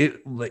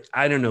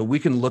 I don't know, we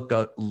can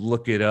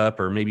look it up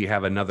or maybe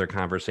have another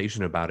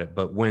conversation about it.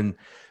 But when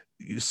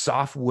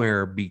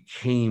software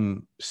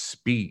became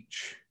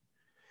speech,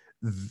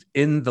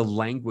 in the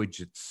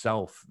language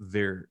itself,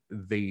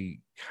 they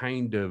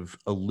kind of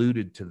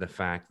alluded to the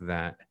fact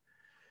that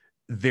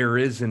there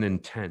is an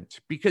intent,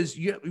 because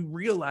you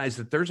realize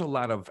that there's a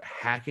lot of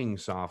hacking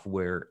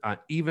software,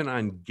 even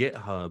on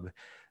GitHub,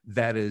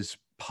 that is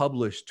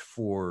published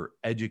for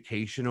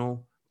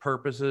educational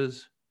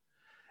purposes.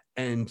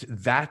 And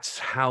that's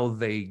how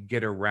they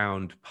get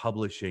around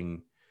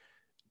publishing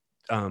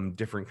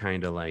different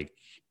kind of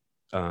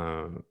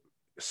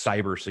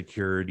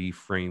cybersecurity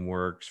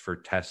frameworks for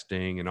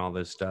testing and all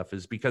this stuff,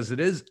 is because it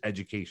is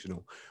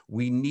educational.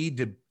 We need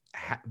to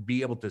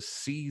be able to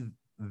see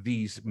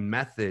these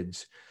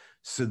methods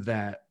so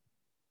that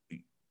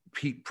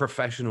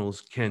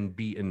professionals can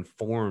be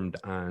informed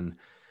on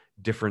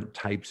different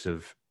types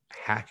of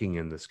hacking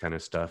and this kind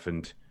of stuff.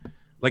 And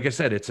like I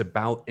said, it's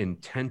about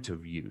intent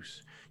of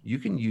use. You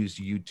can use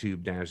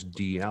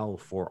YouTube-DL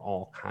for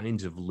all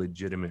kinds of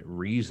legitimate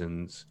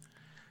reasons.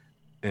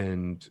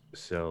 And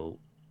so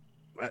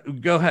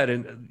go ahead,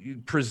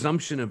 and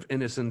presumption of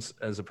innocence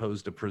as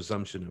opposed to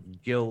presumption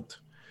of guilt,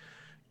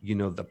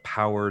 the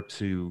power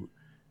to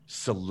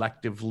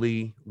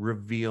selectively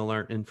reveal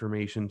our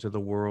information to the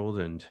world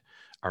and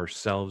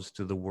ourselves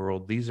to the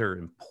world. These are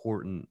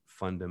important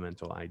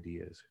fundamental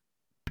ideas.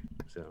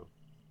 So,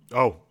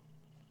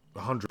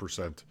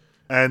 100%.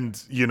 And,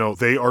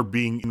 they are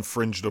being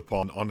infringed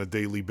upon on a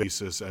daily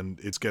basis, and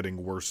it's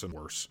getting worse and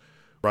worse,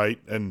 right?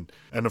 And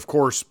of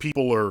course,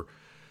 people are,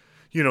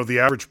 the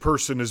average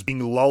person is being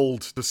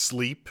lulled to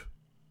sleep,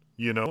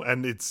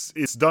 and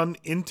it's done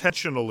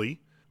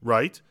intentionally,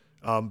 right?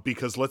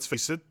 Because let's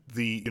face it,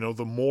 the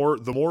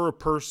more a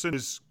person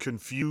is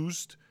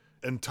confused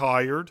and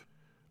tired,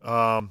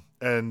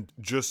 and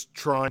just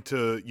trying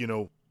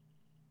to,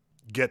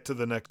 get to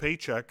the next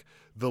paycheck,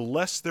 the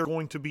less they're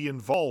going to be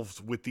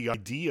involved with the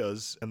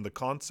ideas and the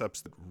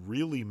concepts that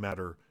really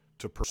matter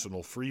to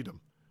personal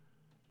freedom.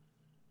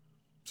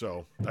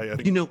 So I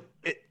think, another.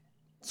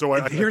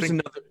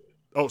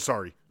 Oh,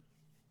 sorry.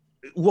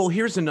 Well,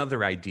 here's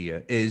another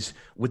idea is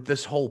with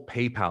this whole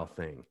PayPal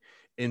thing.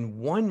 In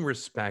one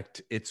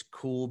respect, it's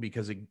cool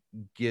because it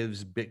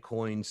gives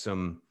Bitcoin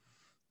some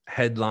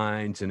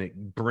headlines and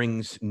it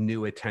brings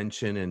new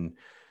attention and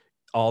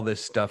all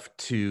this stuff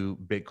to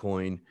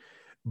Bitcoin.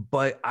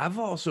 But I've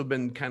also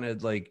been kind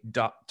of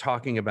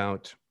talking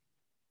about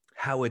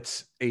how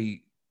it's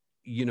a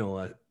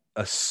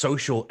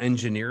social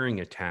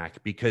engineering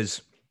attack,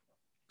 because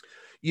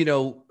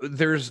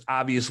there's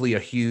obviously a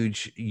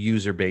huge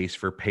user base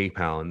for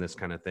PayPal and this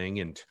kind of thing.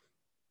 And,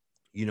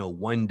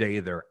 one day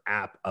their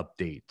app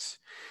updates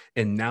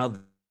and now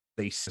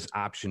they see this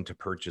option to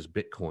purchase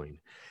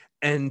Bitcoin.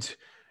 And,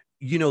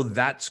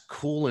 that's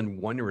cool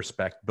in one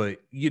respect, but,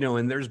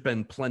 and there's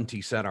been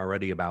plenty said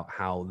already about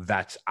how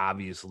that's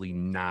obviously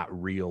not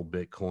real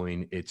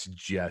Bitcoin. It's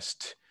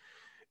just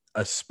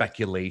a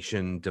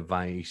speculation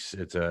device.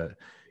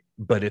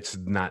 But it's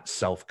not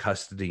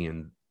self-custody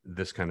and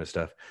this kind of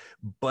stuff.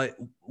 But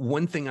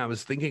one thing I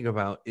was thinking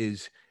about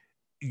is,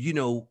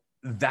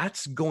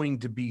 that's going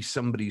to be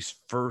somebody's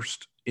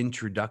first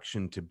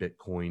introduction to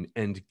Bitcoin.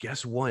 And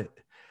guess what?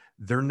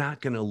 They're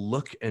not going to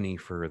look any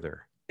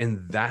further.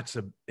 And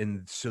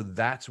so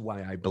that's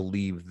why I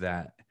believe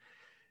that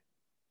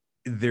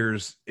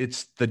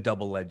it's the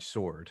double-edged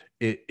sword.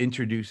 It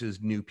introduces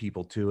new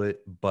people to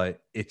it,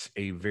 but it's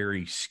a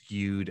very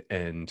skewed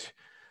and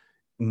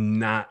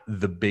not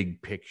the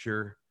big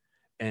picture.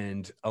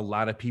 And a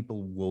lot of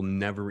people will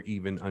never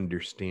even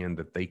understand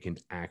that they can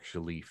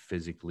actually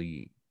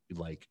physically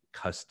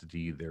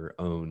custody their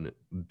own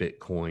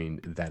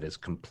Bitcoin that is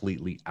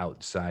completely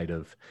outside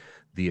of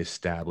the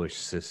established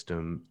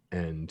system.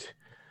 And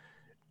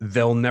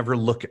they'll never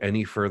look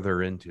any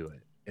further into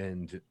it.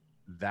 And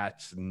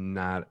that's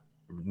not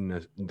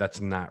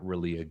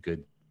really a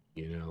good,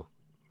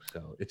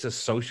 so it's a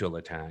social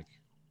attack.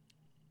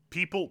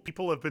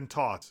 People have been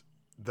taught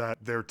that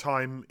their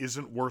time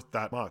isn't worth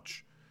that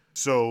much.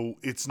 So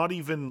it's not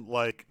even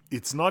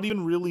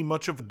really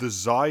much of a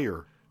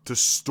desire to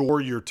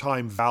store your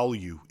time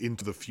value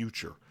into the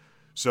future.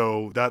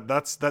 So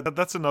that's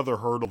another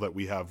hurdle that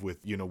we have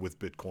with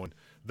Bitcoin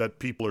that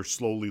people are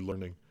slowly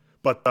learning.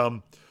 But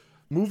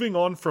moving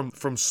on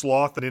from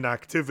sloth and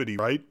inactivity,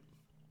 right?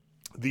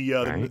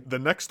 The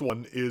next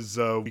one is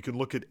we can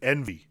look at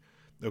envy.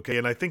 Okay,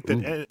 and I think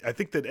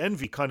that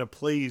envy kind of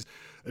plays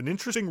an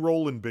interesting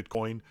role in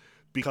Bitcoin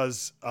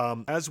because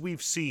as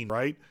we've seen,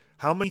 right?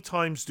 How many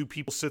times do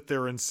people sit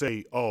there and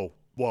say, "Oh,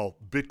 well,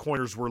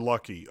 Bitcoiners were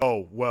lucky.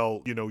 Oh,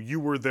 well, you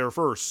were there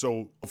first,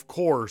 so of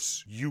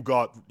course you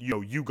got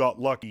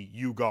lucky,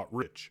 you got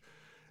rich."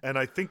 And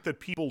I think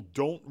that people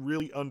don't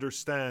really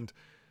understand,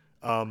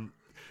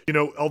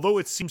 although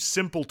it seems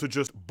simple to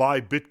just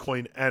buy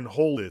Bitcoin and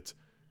hold it,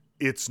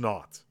 it's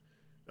not.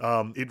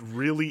 It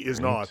really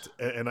is not,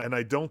 and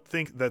I don't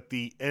think that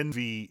the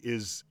envy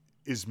is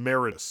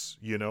meritorious.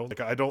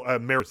 I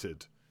don't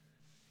merited.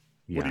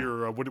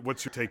 Yeah.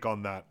 What's your take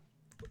on that?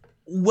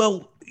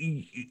 Well,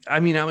 I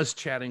mean, I was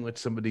chatting with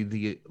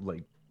somebody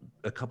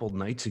a couple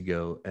nights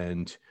ago,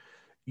 and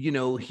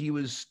he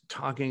was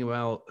talking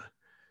about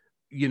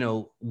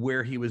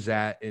where he was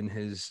at in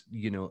his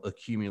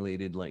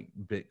accumulated like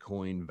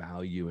Bitcoin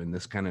value and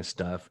this kind of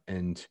stuff,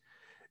 and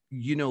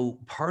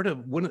part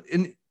of when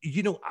and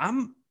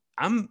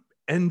I'm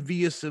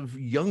envious of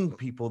young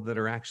people that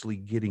are actually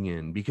getting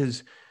in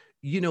because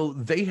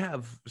they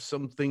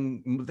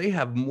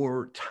have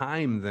more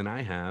time than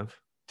I have.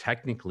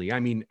 Technically, I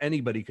mean,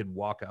 anybody could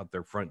walk out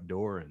their front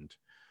door and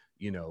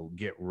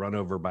get run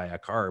over by a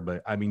car,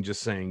 but I mean,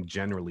 just saying,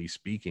 generally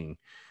speaking.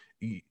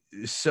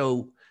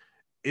 So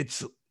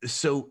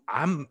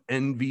I'm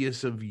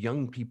envious of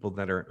young people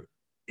that are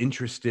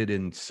interested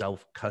in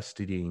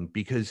self-custodying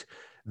because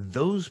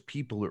those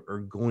people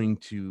are going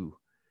to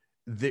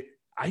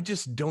I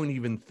just don't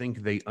even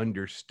think they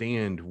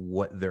understand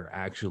what they're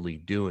actually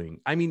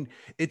doing. I mean,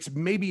 it's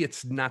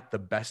not the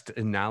best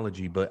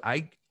analogy, but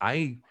I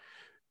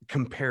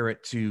compare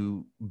it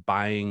to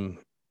buying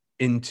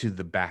into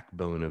the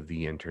backbone of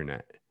the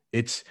internet.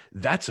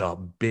 That's a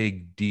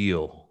big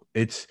deal.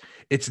 It's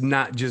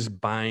not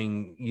just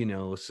buying,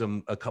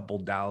 a couple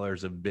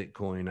dollars of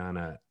Bitcoin on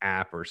an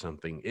app or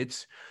something.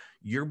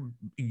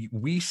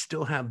 We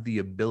still have the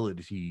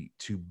ability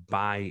to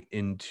buy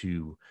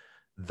into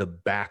the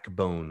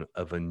backbone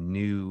of a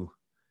new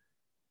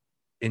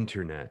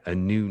internet, a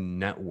new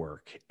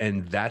network.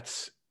 And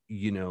that's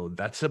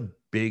a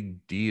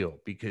big deal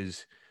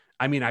because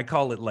I mean, I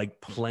call it like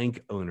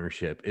plank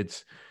ownership.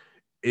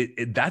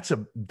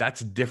 That's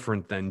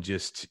different than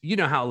just,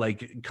 how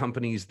like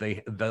companies,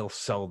 they'll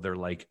sell their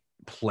like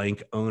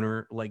plank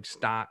owner like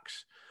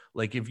stocks.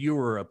 Like if you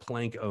were a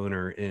plank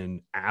owner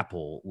in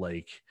Apple,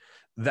 like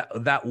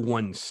that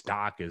one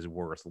stock is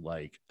worth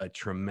like a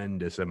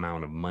tremendous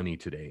amount of money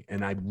today.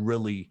 And I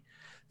really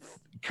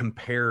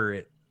compare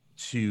it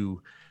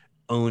to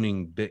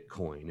owning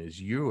Bitcoin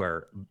as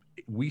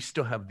we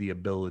still have the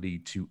ability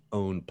to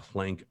own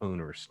plank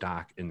owner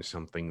stock in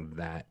something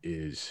that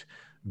is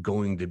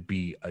going to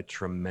be a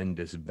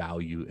tremendous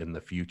value in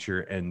the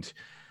future. And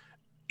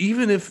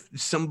even if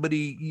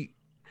somebody,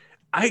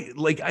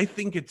 I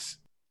think it's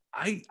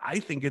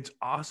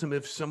awesome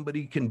if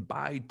somebody can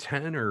buy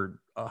 $10 or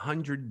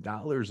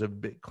 $100 of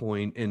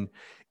Bitcoin, and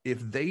if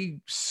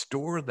they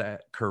store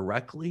that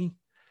correctly,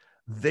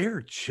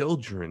 their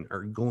children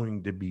are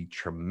going to be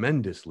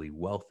tremendously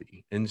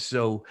wealthy. And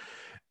so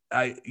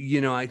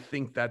I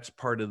think that's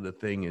part of the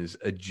thing is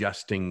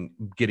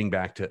getting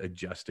back to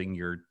adjusting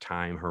your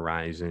time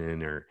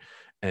horizon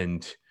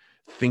and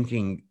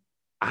thinking,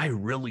 I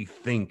really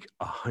think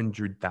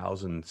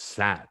 100,000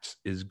 sats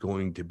is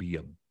going to be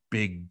a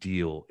big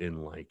deal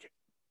in like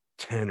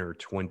 10 or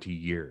 20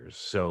 years.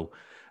 So,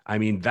 I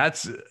mean,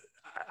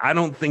 I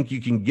don't think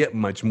you can get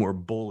much more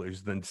bullish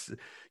than,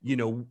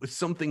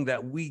 something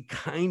that we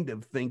kind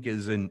of think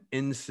is an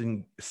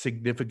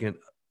insignificant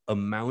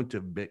amount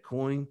of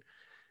Bitcoin.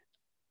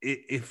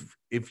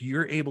 If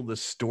you're able to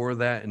store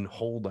that and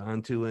hold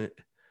on to it,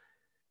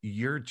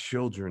 your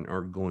children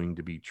are going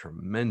to be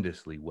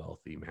tremendously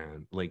wealthy,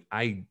 man. Like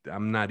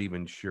I'm not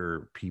even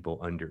sure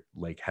people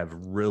have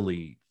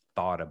really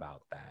thought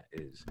about that.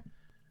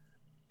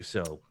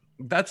 So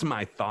that's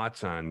my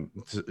thoughts on,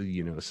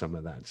 some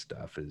of that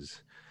stuff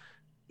is,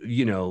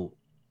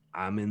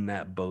 I'm in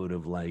that boat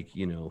of like,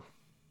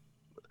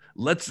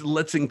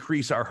 let's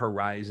increase our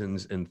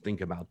horizons and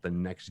think about the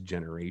next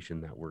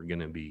generation that we're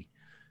going to be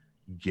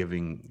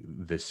giving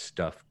this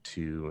stuff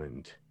to.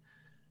 And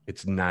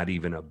it's not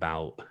even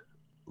about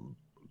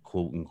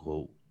quote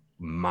unquote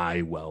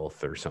my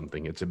wealth or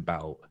something. It's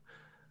about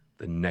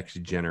the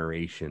next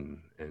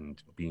generation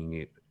and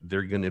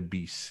they're going to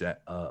be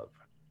set up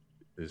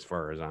as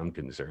far as I'm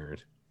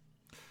concerned.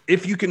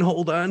 If you can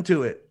hold on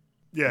to it.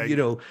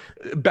 Yeah.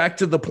 Back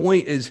to the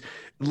point is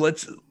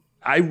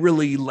I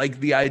really like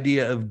the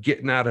idea of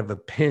getting out of a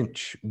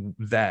pinch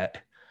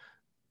that,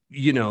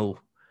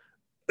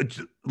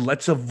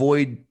 let's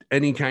avoid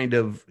any kind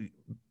of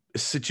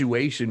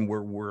situation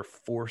where we're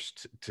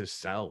forced to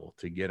sell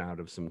to get out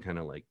of some kind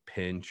of like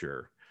pinch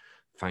or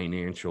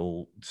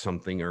financial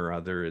something or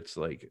other. It's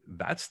like,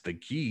 that's the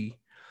key.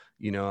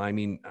 I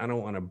mean, I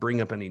don't want to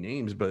bring up any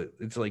names, but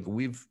it's like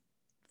we've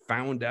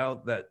found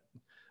out that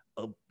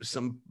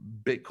some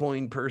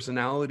Bitcoin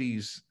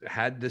personalities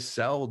had to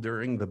sell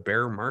during the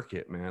bear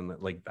market, man.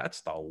 Like,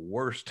 that's the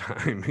worst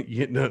time,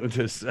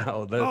 to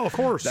sell. Of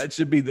course. That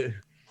should be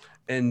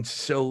and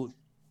so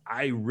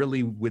I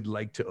really would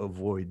like to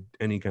avoid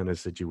any kind of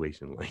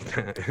situation like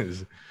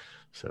that.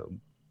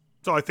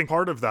 So I think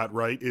part of that,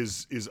 right,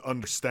 is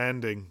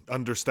understanding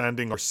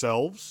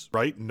ourselves,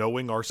 right?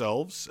 Knowing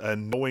ourselves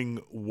and knowing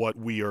what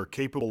we are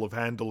capable of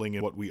handling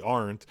and what we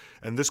aren't.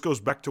 And this goes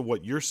back to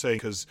what you're saying,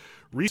 because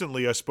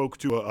recently I spoke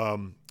to a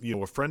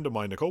friend of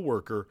mine, a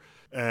coworker,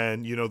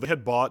 and they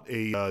had bought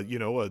a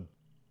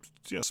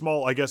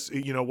small, I guess,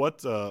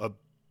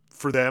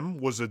 for them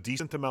was a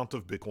decent amount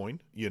of Bitcoin,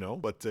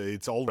 but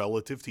it's all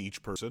relative to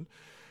each person,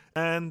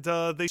 and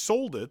they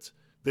sold it.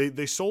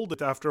 They sold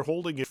it after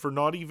holding it for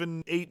not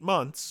even 8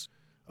 months.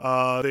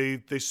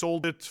 They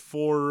sold it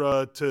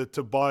for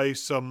to buy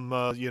some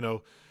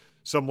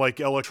some like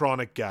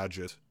electronic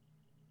gadget.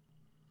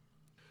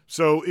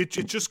 So it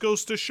just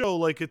goes to show,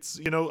 like, it's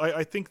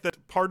I think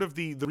that part of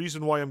the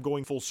reason why I'm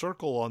going full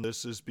circle on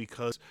this is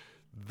because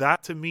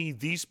that, to me,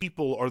 these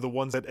people are the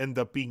ones that end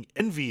up being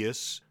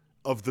envious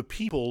of the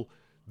people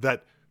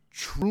that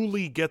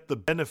truly get the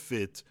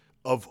benefit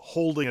of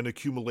holding and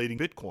accumulating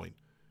Bitcoin,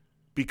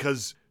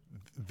 because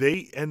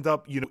they end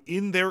up,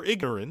 in their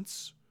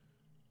ignorance,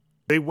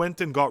 they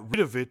went and got rid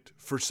of it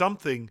for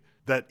something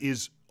that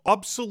is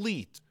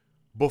obsolete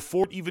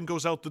before it even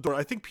goes out the door.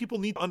 I think people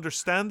need to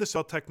understand this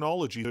about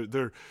technology.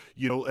 They're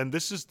and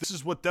this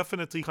is what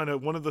definitely kind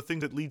of one of the things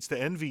that leads to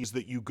envy is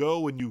that you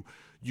go and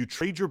you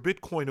trade your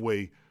Bitcoin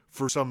away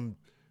for some,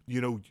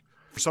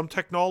 for some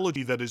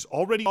technology that is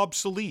already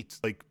obsolete.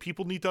 Like,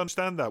 people need to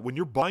understand that when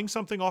you're buying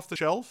something off the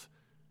shelf,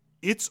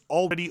 it's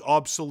already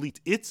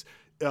obsolete. It's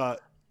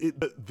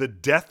the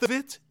death of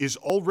it is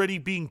already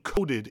being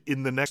coded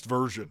in the next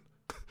version.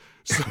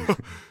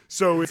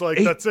 So it's like,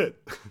 hey, that's it.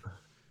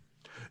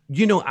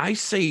 I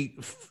say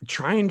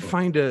try and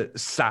find a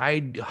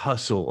side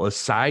hustle, a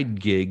side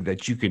gig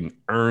that you can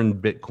earn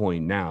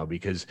Bitcoin now,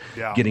 because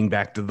getting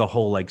back to the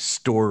whole like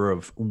store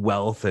of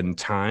wealth and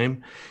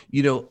time,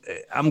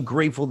 I'm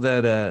grateful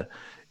that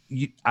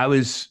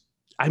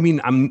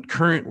I'm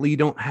currently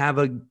don't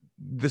have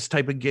this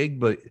type of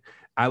gig, but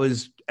I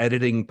was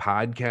editing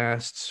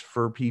podcasts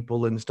for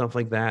people and stuff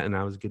like that, and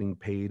I was getting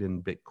paid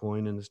in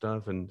Bitcoin and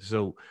stuff. And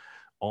so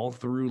all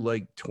through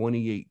like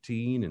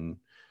 2018 and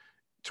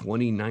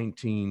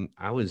 2019,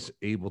 I was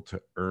able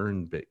to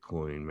earn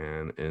Bitcoin,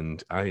 man.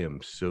 And I am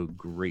so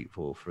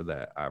grateful for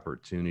that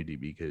opportunity,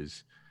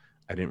 because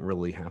I didn't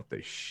really have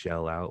to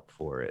shell out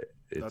for it.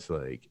 It's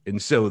like,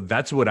 and so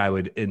that's what I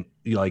would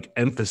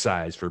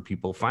emphasize for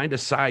people: find a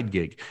side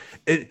gig.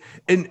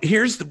 And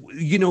here's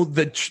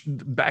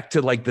back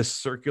to like the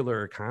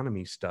circular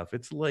economy stuff.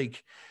 It's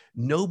like,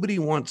 nobody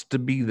wants to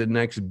be the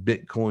next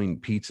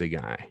Bitcoin pizza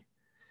guy,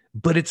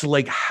 but it's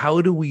like,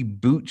 how do we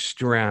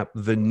bootstrap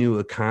the new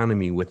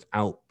economy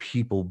without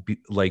people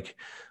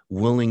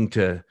willing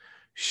to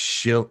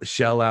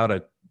shell out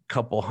a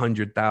couple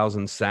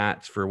 100,000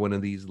 sats for one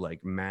of these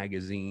like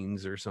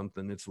magazines or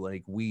something? It's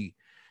like,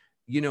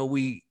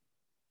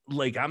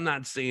 I'm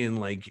not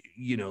saying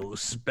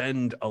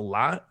spend a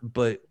lot,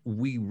 but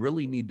we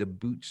really need to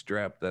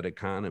bootstrap that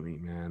economy,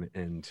 man.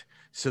 And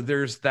so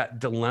there's that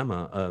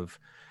dilemma of,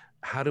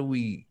 how do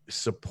we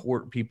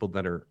support people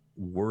that are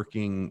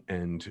working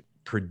and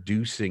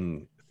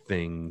producing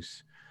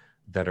things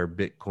that are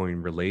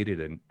Bitcoin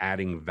related and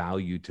adding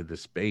value to the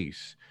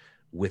space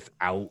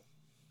without,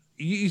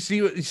 you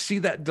see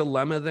that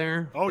dilemma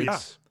there? Oh, yeah,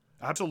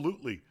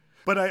 absolutely.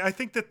 But I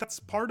think that that's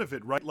part of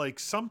it, right? Like,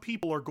 some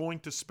people are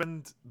going to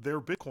spend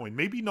their Bitcoin,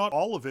 maybe not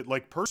all of it.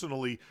 Like,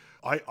 personally,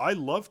 I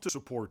love to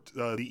support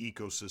the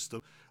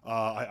ecosystem.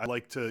 I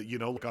like to,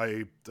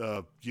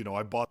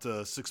 I bought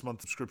a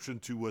 6-month subscription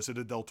to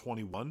Citadel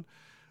 21.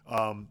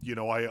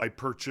 I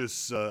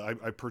purchased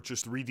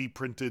 3D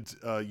printed,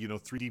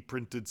 3D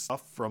printed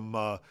stuff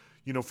from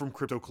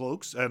Crypto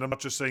Cloaks. And I'm not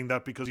just saying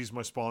that because he's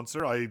my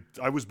sponsor. I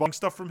was buying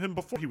stuff from him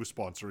before he was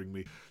sponsoring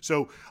me.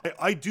 So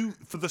I do,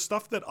 for the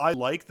stuff that I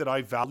like, that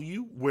I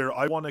value, where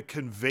I want to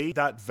convey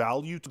that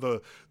value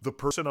to the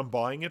person I'm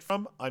buying it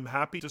from, I'm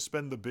happy to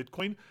spend the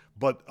Bitcoin.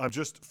 But I'm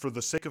just, for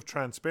the sake of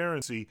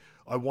transparency,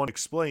 I want to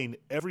explain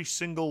every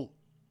single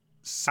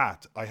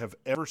sat I have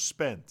ever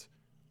spent,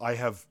 I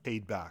have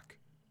paid back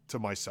to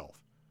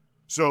myself.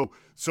 So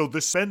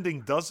the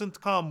spending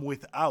doesn't come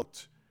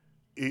without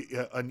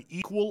an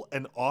equal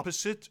and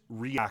opposite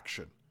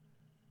reaction.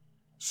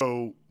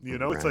 So,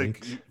 it's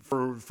like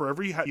for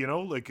every,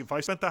 like, if I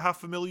spent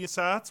 500,000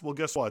 sats, well,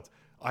 guess what?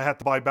 I had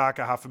to buy back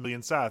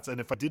 500,000 sats. And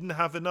if I didn't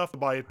have enough to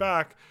buy it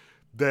back,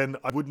 then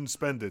I wouldn't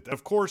spend it. And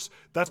of course,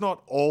 that's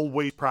not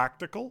always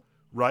practical,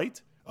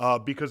 right?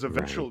 Because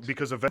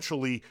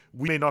eventually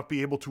we may not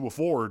be able to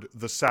afford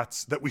the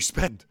sats that we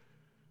spend.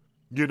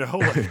 You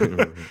know,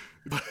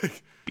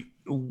 like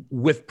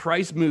with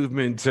price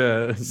movement,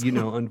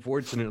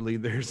 unfortunately,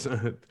 there's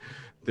a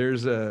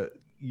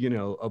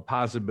a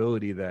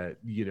possibility that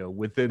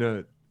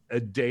within a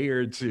day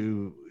or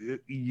two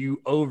you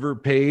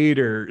overpaid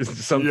or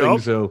something.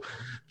 Yep. So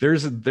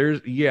there's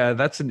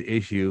that's an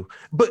issue.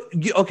 But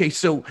okay,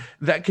 so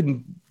that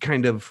can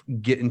kind of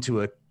get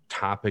into a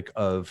topic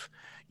of,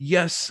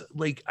 yes,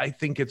 like I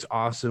think it's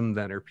awesome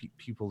that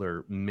people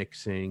are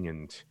mixing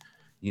and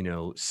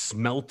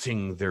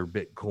smelting their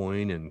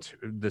Bitcoin and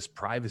this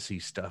privacy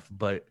stuff,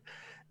 but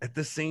at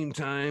the same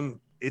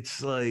time,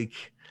 it's like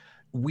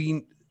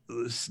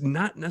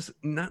not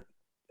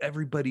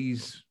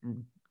everybody's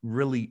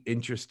really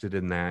interested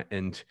in that.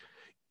 And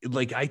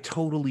like, I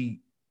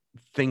totally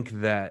think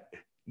that,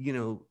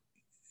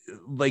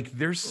 like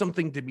there's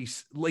something to be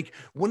like,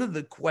 one of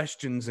the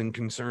questions and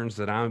concerns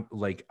that I'm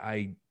like,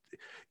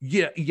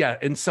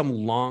 in some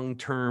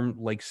long-term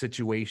like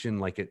situation,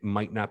 like it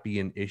might not be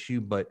an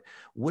issue, but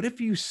what if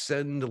you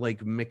send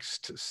like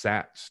mixed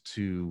sats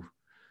to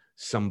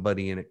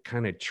somebody and it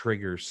kind of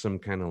triggers some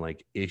kind of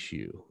like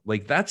issue?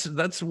 Like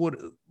that's what,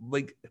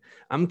 like,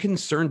 I'm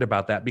concerned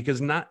about that, because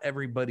not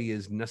everybody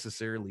is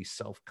necessarily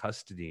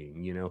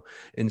self-custodying,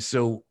 and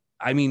so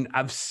I mean,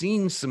 I've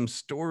seen some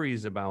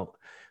stories about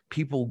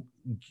people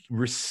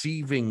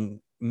receiving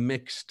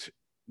mixed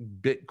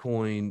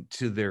Bitcoin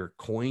to their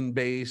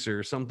Coinbase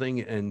or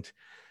something, and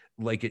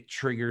like it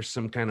triggers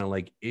some kind of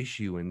like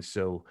issue. And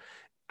so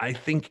I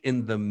think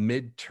in the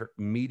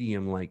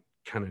medium like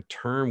kind of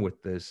term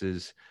with this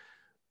is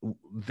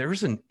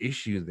there's an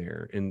issue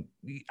there, and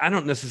I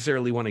don't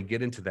necessarily want to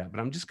get into that, but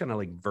I'm just kind of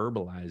like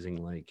verbalizing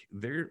like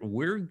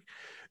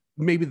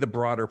maybe the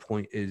broader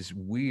point is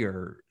we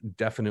are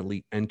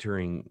definitely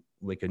entering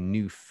like a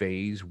new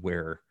phase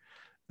where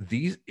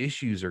these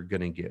issues are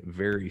going to get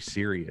very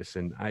serious.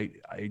 And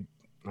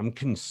I'm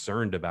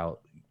concerned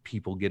about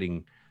people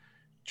getting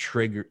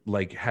triggered,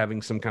 like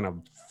having some kind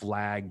of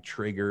flag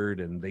triggered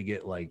and they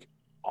get like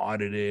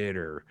audited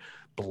or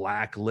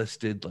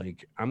blacklisted.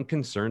 Like, I'm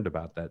concerned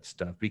about that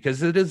stuff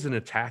because it is an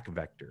attack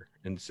vector.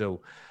 And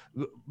so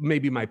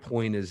maybe my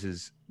point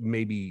is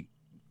maybe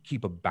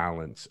keep a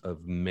balance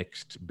of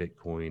mixed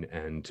Bitcoin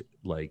and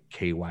like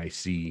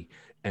KYC,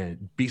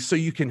 and so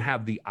you can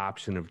have the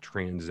option of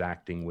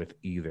transacting with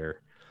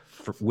either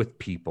with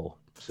people.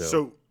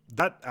 So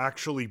that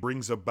actually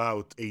brings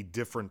about a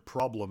different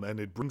problem, and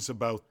it brings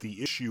about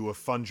the issue of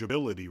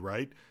fungibility,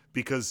 right?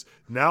 Because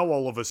now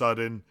all of a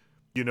sudden,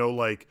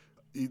 like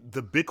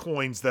the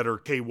Bitcoins that are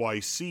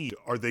KYC,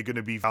 are they going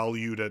to be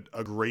valued at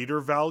a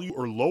greater value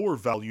or lower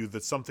value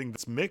than something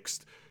that's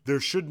mixed? There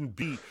shouldn't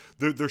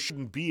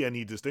be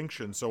any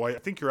distinction. So I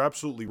think you're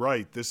absolutely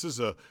right. This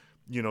is a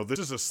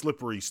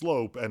slippery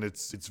slope, and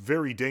it's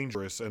very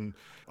dangerous. And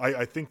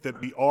I think that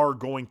we are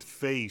going to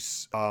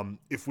face,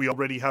 if we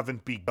already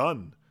haven't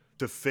begun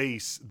to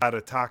face, that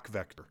attack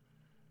vector.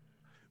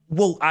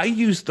 Well, I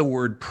use the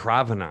word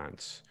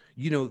provenance.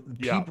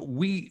 People,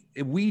 we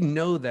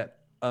know that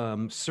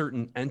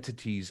certain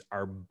entities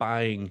are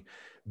buying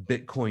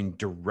Bitcoin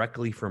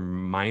directly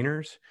from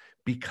miners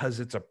because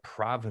it's a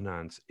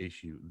provenance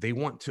issue. They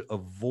want to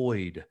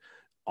avoid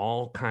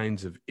all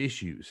kinds of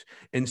issues.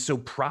 And so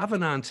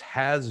provenance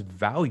has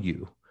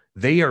value.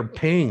 They are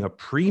paying a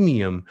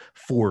premium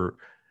for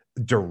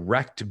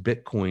direct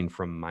Bitcoin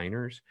from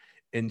miners.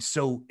 And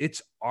so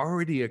it's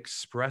already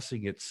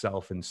expressing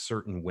itself in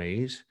certain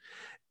ways.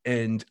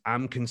 And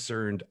I'm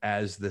concerned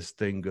as this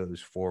thing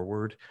goes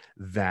forward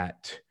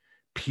that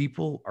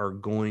people are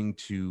going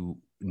to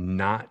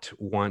not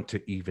want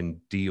to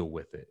even deal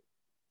with it.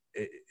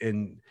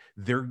 And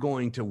they're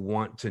going to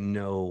want to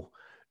know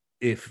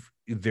if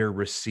they're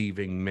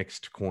receiving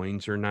mixed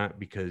coins or not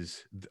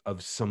because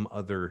of some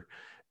other,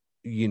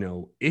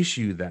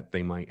 issue that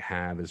they might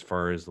have, as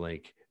far as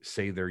like,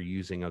 say they're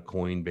using a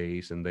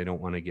Coinbase and they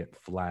don't want to get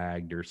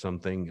flagged or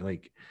something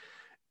like.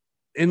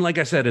 And like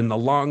I said, in the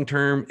long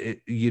term,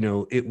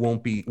 it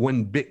won't be,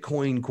 when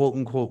Bitcoin quote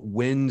unquote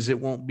wins, it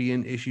won't be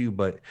an issue,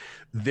 but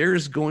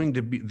there's going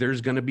to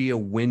be a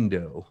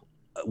window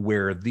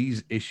where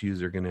these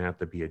issues are going to have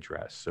to be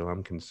addressed. So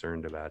I'm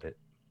concerned about it.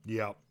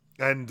 Yeah.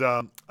 And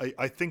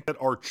I think that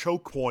our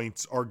choke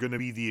points are going to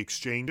be the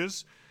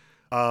exchanges,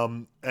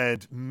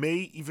 and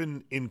may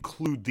even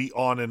include the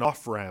on and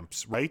off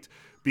ramps, right?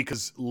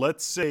 Because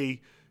let's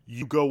say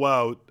you go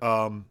out,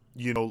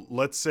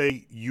 let's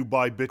say you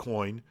buy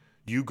Bitcoin,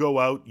 you go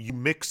out, you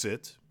mix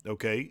it,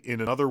 okay,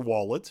 in another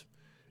wallet,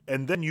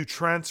 and then you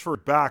transfer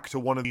it back to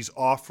one of these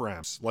off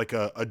ramps, like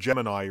a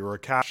Gemini or a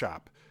Cash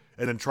App,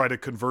 and then try to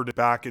convert it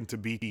back into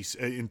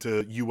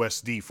into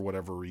USD for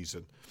whatever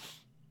reason.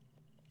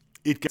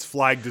 It gets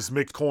flagged as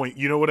mixed coin.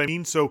 You know what I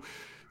mean? So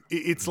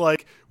it's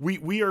like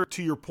we are,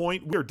 to your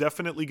point, we are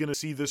definitely going to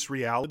see this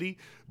reality.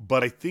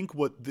 But I think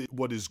what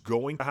is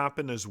going to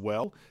happen as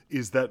well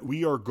is that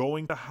we are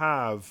going to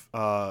have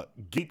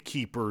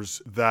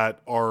gatekeepers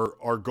that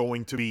are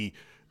going to be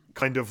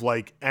kind of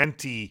like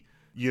anti,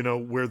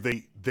 where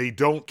they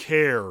don't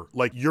care,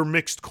 like your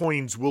mixed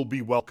coins will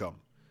be welcome,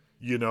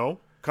 kind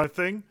of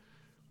thing.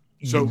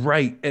 So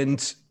right.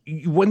 And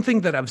one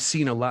thing that I've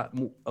seen a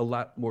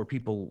lot more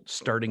people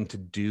starting to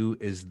do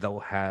is they'll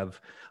have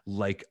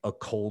like a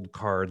cold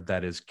card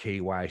that is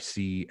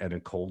KYC and a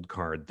cold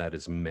card that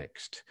is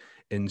mixed.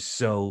 And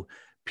so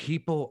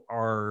people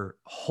are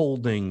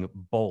holding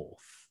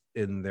both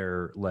in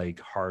their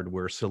like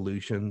hardware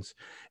solutions.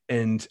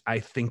 And I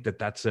think that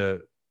that's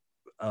a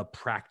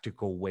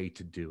practical way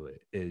to do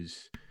it.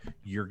 Is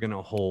you're going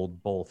to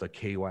hold both a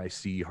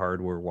KYC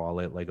hardware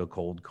wallet, like a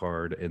cold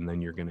card, and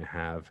then you're going to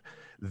have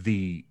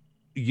the,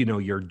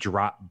 your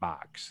drop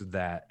box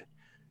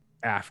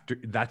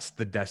that's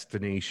the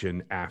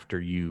destination after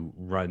you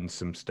run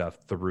some stuff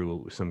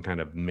through some kind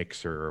of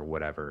mixer or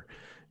whatever.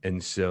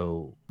 And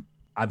so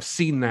I've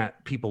seen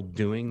that people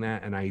doing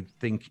that. And I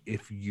think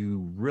if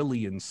you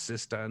really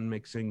insist on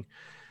mixing,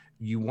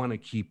 you want to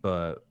keep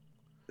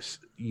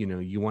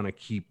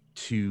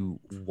two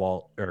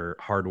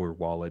hardware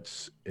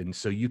wallets, and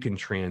so you can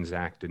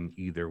transact in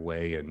either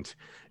way and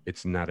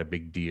it's not a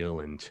big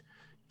deal. And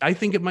I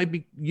think it might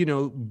be,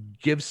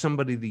 give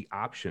somebody the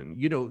option,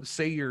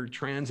 say you're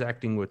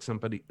transacting with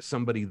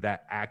somebody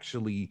that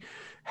actually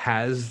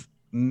has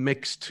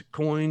mixed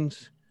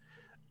coins,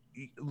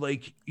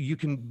 like you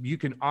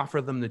can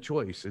offer them the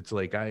choice. It's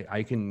like,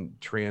 I can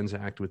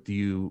transact with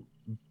you,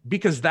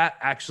 because that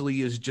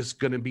actually is just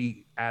going to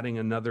be adding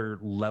another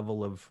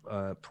level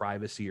of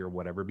privacy or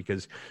whatever,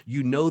 because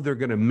they're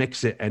going to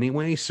mix it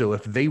anyway. So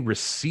if they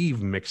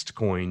receive mixed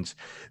coins,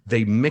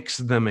 they mix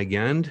them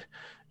again,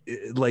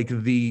 like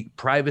the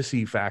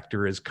privacy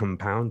factor is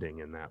compounding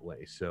in that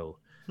way. So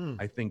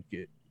I think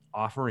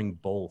offering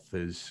both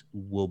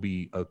will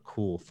be a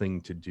cool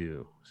thing to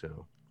do.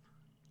 So,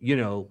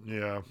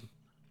 yeah,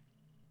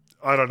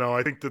 I don't know.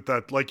 I think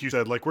that like you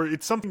said, like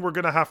it's something we're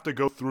going to have to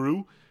go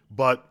through,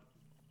 but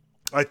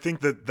I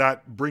think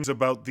that brings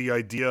about the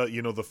idea,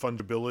 the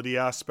fungibility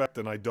aspect,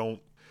 and I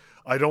don't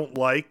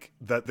like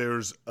that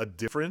there's a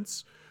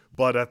difference,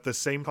 but at the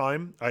same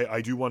time,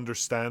 I do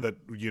understand that,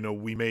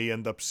 we may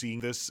end up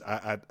seeing this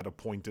at a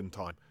point in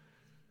time.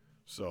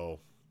 So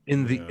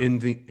in the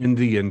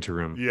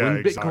interim, yeah, when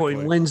exactly.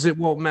 Bitcoin wins, it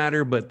won't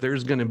matter, but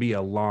there's going to be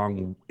a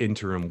long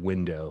interim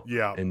window.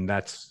 Yeah. And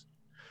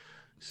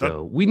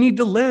we need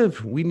to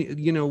live. We need,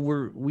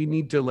 we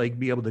need to like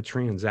be able to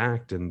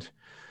transact. And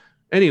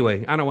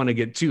anyway, I don't want to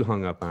get too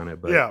hung up on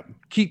it, but yeah,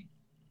 keep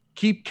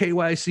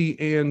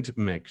KYC and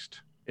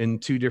mixed in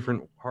two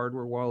different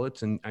hardware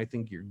wallets, and I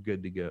think you're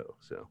good to go.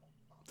 So,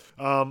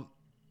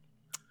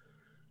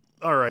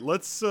 all right,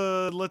 let's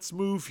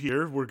move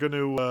here. We're going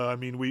to,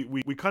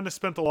 we kind of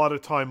spent a lot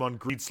of time on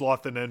greed,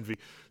 sloth, and envy.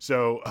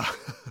 So,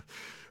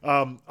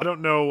 I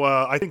don't know.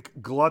 I think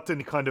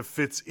gluttony kind of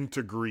fits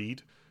into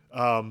greed.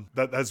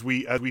 That as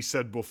we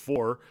said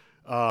before.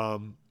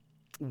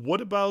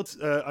 What about?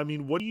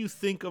 What do you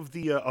think of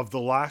the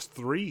last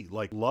three,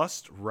 like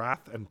lust,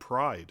 wrath, and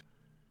pride?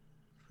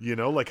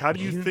 Like how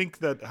do you think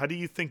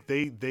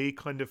they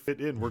kind of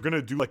fit in? We're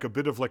gonna do like a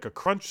bit of like a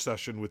crunch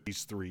session with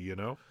these three.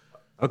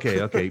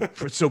 Okay.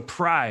 So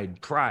pride,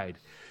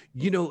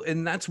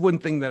 and that's one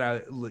thing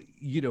that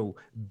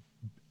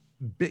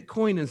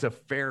Bitcoin is a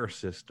fair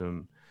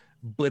system,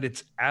 but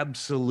it's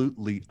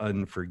absolutely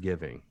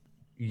unforgiving.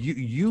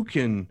 You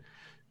can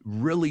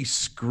really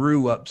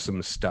screw up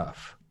some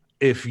stuff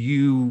if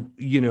you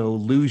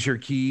lose your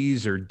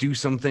keys or do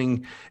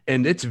something,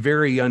 and it's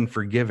very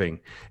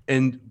unforgiving.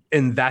 And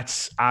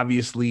that's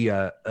obviously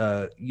an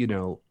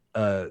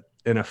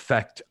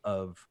effect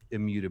of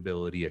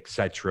immutability,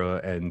 etc.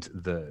 And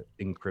the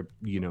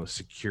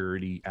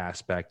security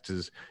aspect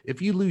is, if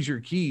you lose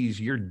your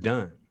keys, you're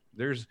done.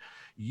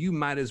 You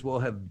might as well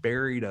have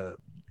buried a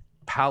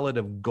pallet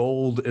of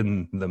gold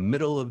in the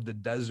middle of the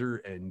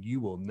desert and you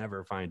will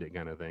never find it,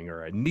 kind of thing,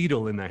 or a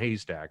needle in the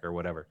haystack or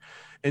whatever.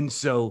 And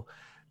so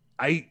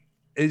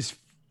as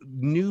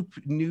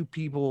new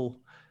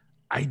people,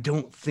 I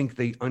don't think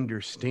they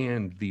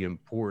understand the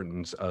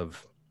importance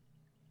of,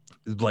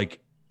 like,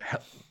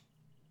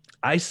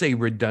 I say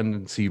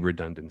redundancy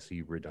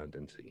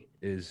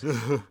is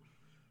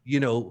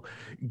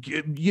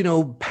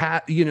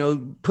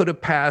put a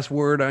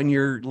password on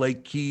your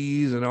like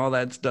keys and all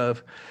that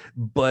stuff.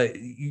 But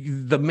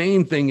the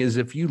main thing is,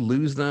 if you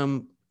lose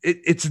them,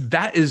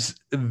 that is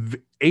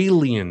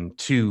alien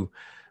to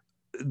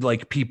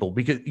like people,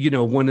 because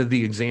one of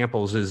the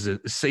examples is,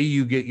 say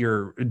you get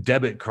your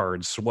debit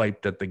card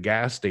swiped at the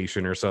gas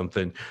station or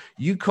something,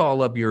 you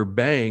call up your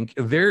bank,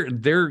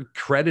 they're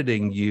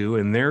crediting you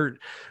and they're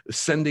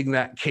sending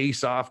that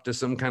case off to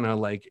some kind of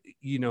like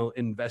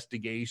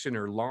investigation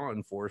or law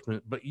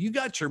enforcement, but you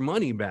got your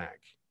money back.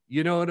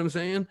 You know what I'm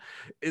saying?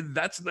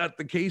 That's not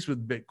the case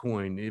with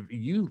Bitcoin. If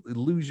you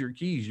lose your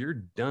keys, you're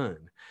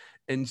done.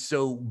 And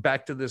so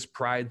back to this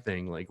pride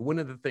thing, like one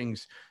of the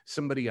things,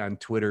 somebody on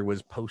Twitter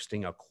was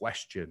posting a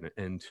question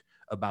and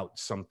about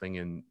something.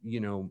 And,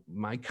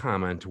 my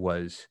comment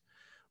was,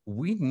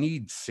 we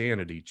need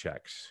sanity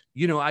checks.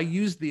 I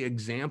use the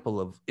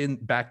example of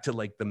back to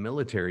like the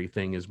military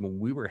thing is when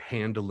we were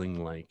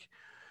handling like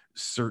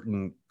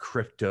certain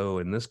crypto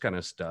and this kind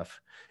of stuff,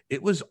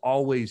 it was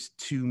always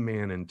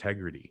two-man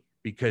integrity,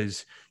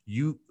 because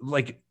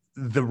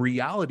the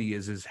reality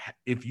is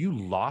if you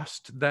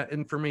lost that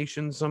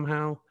information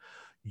somehow,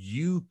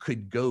 you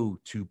could go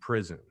to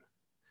prison.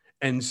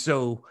 And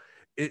so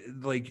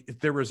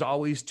there was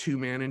always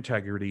two-man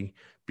integrity,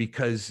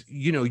 because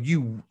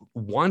you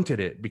wanted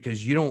it,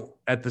 because you don't,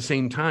 at the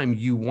same time,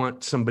 you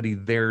want somebody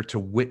there to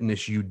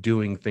witness you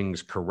doing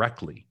things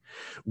correctly.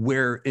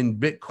 Where in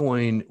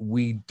Bitcoin,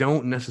 we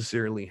don't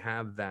necessarily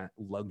have that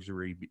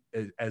luxury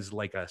as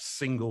like a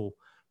single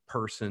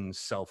person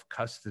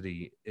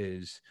self-custody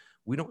is.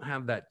 We don't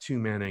have that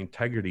two-man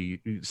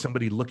integrity,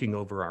 somebody looking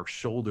over our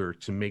shoulder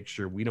to make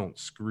sure we don't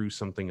screw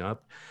something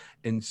up.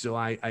 And so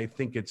I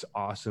think it's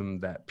awesome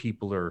that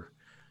people are,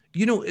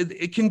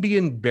 it can be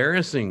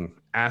embarrassing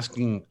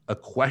asking a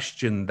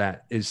question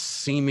that is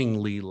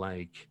seemingly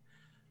like,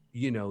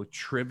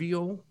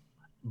 trivial,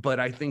 but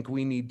I think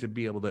we need to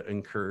be able to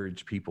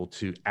encourage people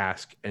to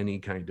ask any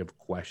kind of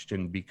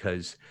question,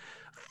 because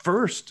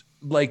first,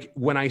 like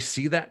when I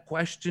see that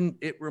question,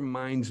 it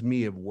reminds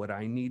me of what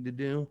I need to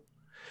do.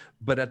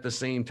 But at the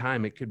same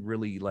time, it could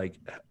really like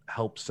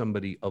help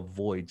somebody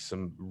avoid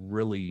some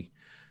really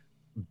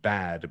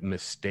bad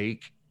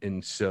mistake.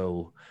 And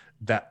so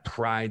that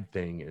pride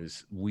thing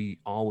is, we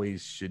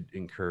always should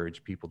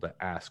encourage people to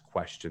ask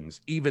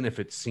questions, even if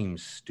it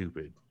seems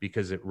stupid,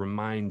 because it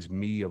reminds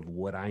me of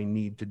what I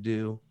need to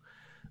do.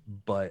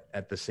 But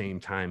at the same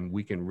time,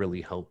 we can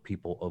really help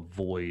people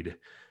avoid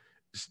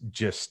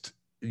just,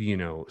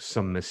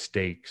 some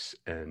mistakes.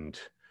 And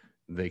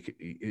I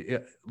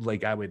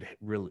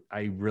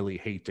really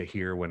hate to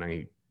hear when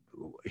I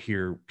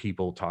hear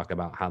people talk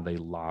about how they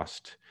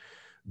lost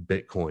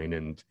Bitcoin,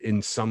 and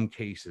in some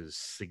cases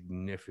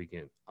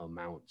significant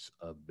amounts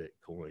of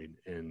Bitcoin,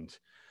 and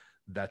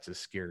that's a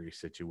scary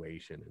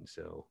situation. And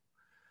so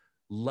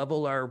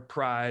level our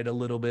pride a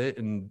little bit,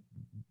 and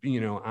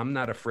I'm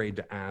not afraid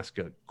to ask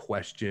a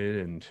question,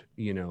 and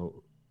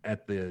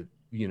at the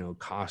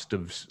cost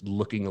of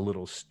looking a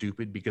little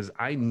stupid, because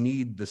I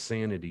need the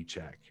sanity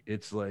check.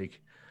 It's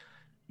like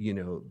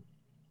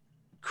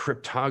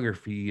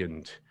cryptography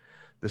and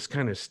this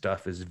kind of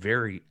stuff is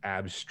very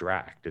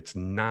abstract. It's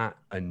not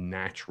a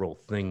natural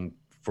thing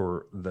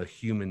for the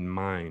human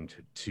mind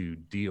to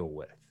deal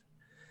with.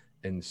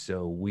 And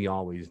so we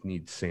always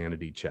need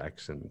sanity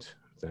checks and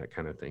that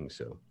kind of thing.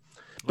 So,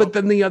 but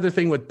then the other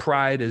thing with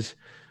pride is,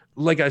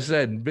 like I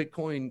said,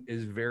 Bitcoin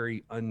is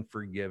very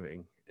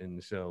unforgiving.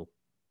 And so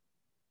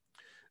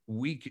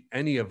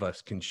any of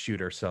us can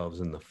shoot ourselves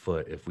in the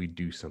foot if we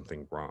do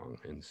something wrong.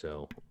 And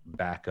so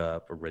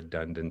backup or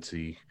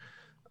redundancy,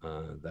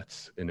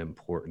 that's an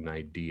important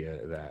idea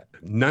that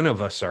none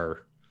of us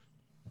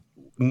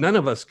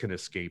can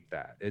escape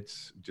that.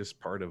 It's just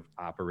part of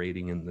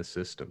operating in the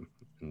system.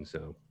 And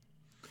so.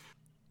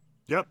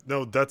 Yeah,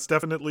 no, that's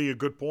definitely a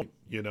good point,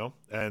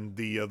 and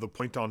the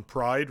point on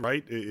pride,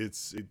 right?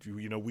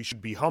 We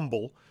should be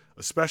humble,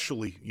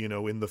 especially,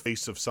 in the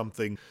face of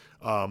something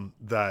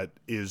that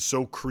is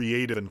so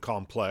creative and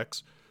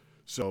complex.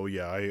 So,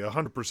 yeah, I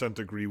 100%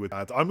 agree with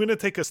that. I'm going to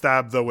take a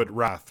stab, though, at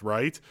Wrath,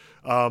 right?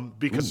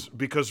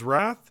 Because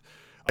Wrath,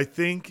 I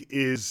think,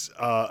 is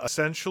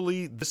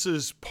essentially, this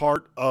is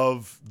part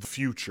of the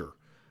future.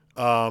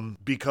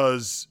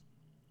 Because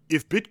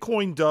if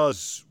Bitcoin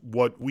does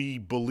what we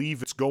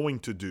believe it's going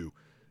to do,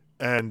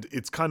 and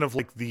it's kind of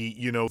like the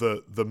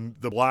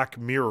Black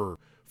Mirror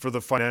for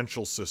the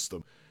financial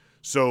system.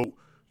 So,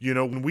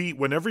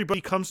 when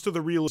everybody comes to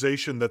the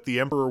realization that the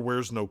emperor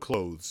wears no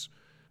clothes,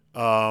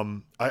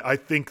 I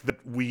think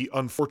that we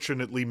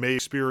unfortunately may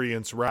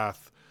experience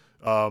wrath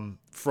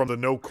from the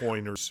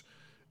no-coiners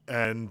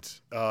and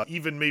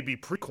even maybe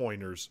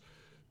pre-coiners.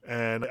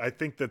 And I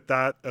think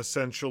that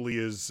essentially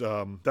is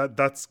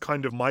that's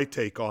kind of my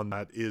take on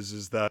that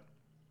is that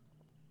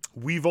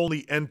we've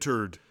only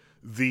entered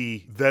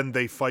the then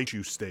they fight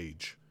you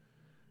stage.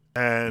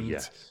 And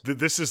yes.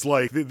 This is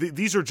like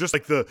these are just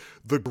like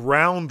the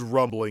ground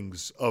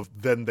rumblings of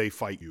then they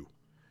fight you.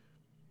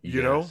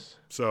 You know?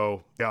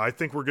 So, yeah, I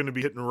think we're going to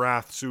be hitting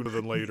wrath sooner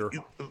than later.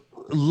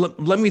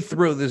 Let me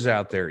throw this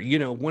out there.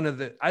 One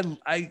of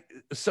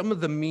some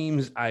of the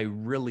memes I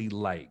really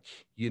like,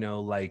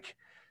 like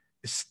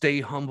Stay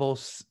Humble,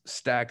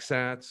 Stack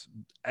Sats,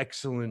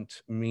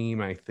 excellent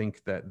meme. I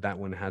think that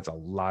one has a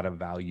lot of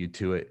value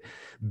to it.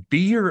 Be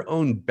your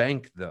own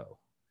bank, though.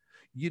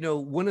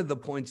 One of the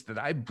points that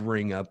I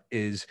bring up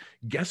is,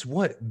 guess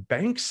what?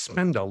 Banks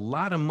spend a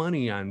lot of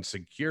money on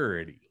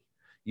security.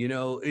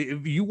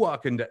 If you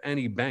walk into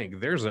any bank,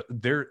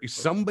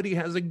 somebody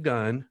has a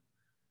gun.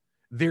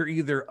 They're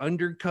either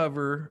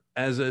undercover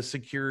as a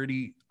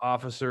security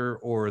officer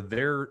or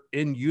they're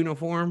in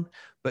uniform.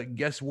 But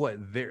guess what?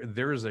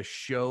 There's a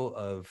show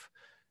of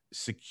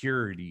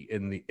security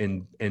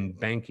in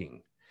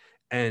banking.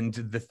 And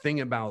the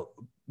thing about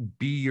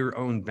be your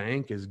own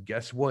bank is,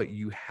 guess what?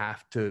 You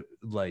have to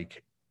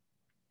like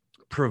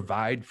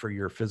provide for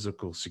your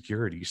physical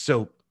security.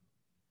 So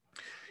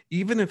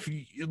even if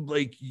you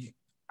like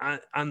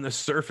on the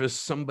surface,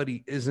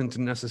 somebody isn't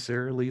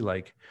necessarily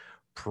like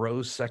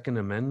pro Second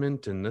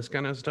Amendment and this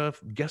kind of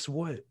stuff, guess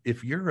what?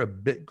 If you're a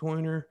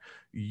Bitcoiner,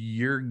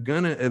 you're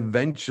gonna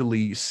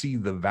eventually see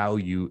the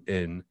value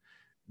in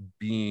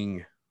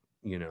being,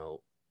 you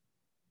know,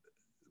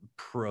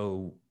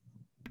 pro,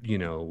 you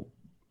know,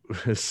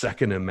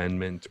 Second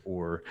Amendment,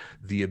 or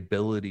the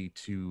ability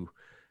to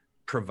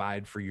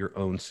provide for your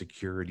own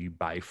security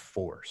by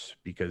force.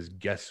 Because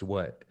guess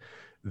what?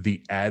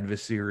 The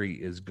adversary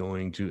is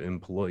going to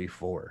employ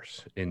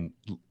force in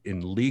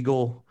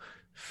legal,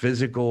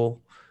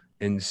 physical.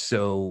 And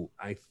so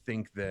I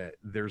think that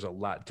there's a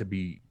lot to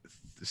be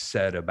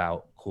said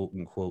about quote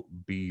unquote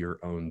be your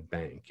own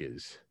bank.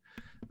 Is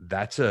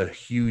that's a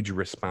huge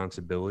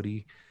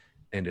responsibility.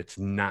 And it's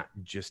not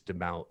just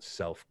about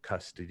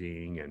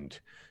self-custodying and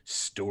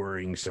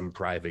storing some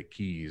private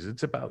keys.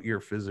 It's about your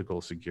physical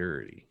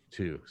security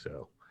too.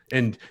 So,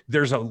 and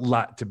there's a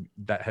lot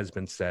that has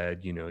been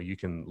said. You know, you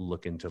can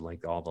look into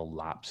like all the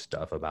LOP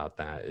stuff about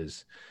that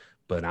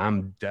but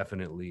I'm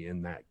definitely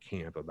in that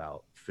camp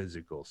about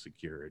physical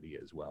security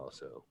as well.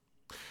 So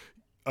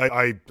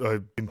I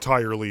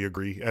entirely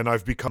agree, and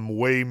I've become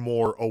way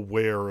more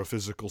aware of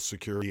physical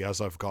security as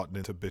I've gotten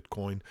into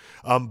Bitcoin.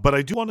 But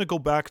I do want to go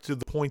back to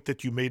the point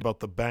that you made about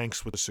the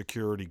banks with the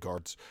security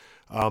guards.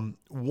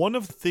 One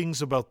of the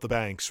things about the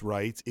banks,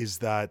 right, is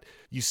that,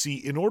 you see,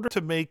 in order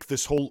to make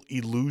this whole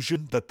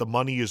illusion that the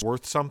money is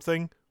worth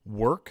something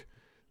work,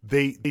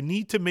 they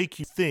need to make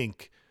you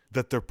think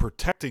that they're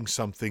protecting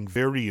something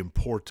very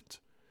important.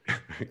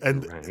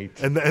 And right.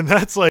 and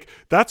that's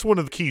one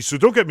of the keys. So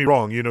don't get me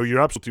wrong, you know, you're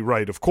absolutely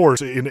right. Of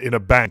course, in a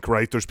bank,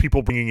 right, there's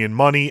people bringing in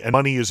money, and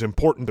money is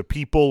important to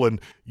people,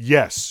 and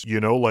yes, you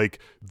know, like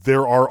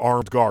there are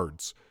armed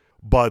guards.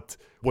 But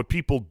what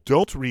people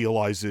don't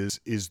realize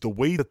is the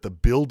way that the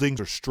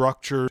buildings are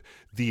structured,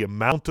 the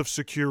amount of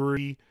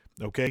security,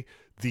 okay,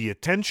 the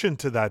attention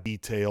to that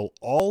detail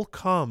all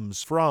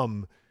comes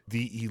from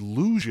the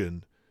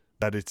illusion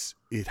that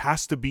it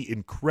has to be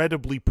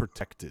incredibly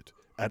protected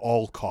at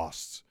all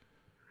costs.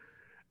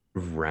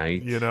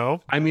 Right. You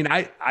know? I mean,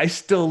 I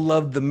still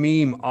love the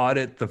meme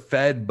audit the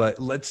Fed, but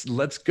let's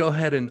go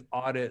ahead and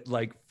audit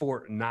like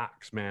Fort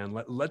Knox, man.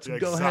 Let's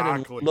go ahead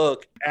and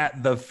look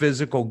at the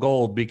physical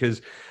gold,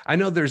 because I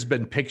know there's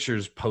been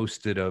pictures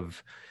posted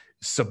of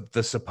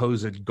the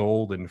supposed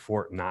gold in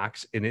Fort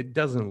Knox, and it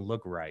doesn't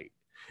look right.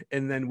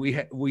 And then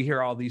we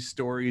hear all these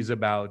stories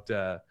about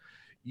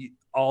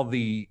all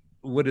the,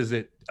 what is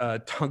it,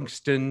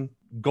 tungsten,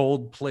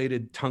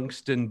 gold-plated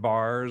tungsten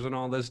bars and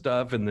all this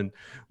stuff. And then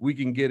we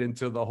can get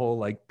into the whole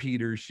like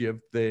Peter Schiff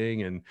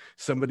thing, and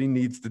somebody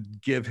needs to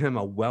give him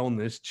a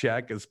wellness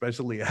check,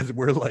 especially as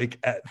we're like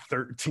at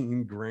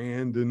 13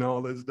 grand and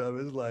all this stuff.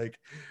 Is like,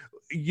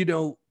 you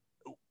know,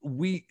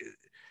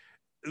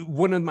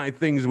 one of my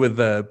things with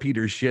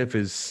Peter Schiff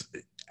is,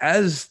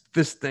 as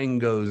this thing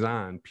goes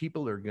on,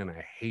 people are going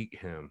to hate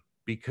him,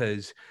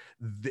 because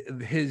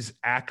his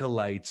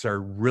acolytes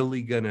are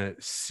really going to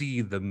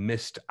see the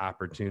missed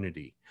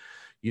opportunity.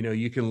 You know,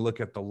 you can look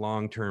at the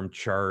long-term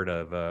chart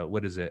of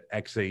what is it,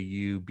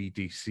 XAU,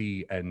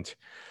 BTC, and,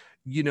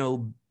 you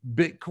know,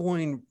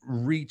 Bitcoin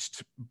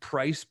reached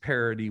price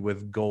parity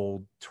with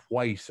gold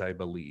twice, I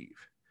believe.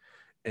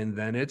 And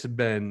then it's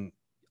been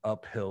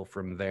uphill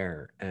from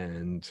there.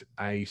 And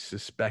I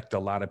suspect a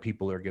lot of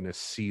people are going to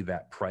see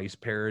that price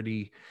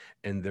parity,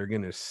 and they're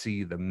going to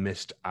see the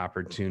missed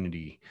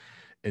opportunity.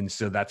 And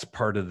so that's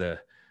part of the,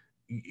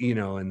 you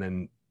know, and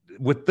then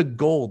with the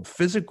gold,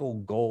 physical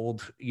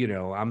gold, you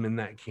know, I'm in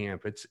that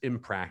camp. It's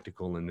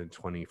impractical in the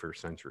 21st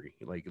century.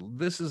 Like,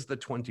 this is the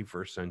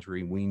 21st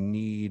century. We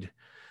need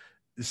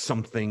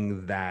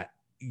something that,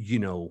 you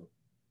know,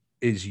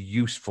 is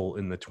useful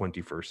in the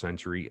 21st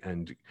century.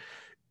 And,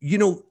 you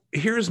know,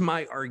 here's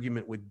my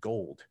argument with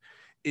gold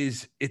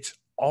is it's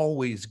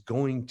always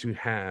going to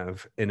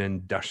have an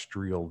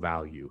industrial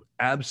value.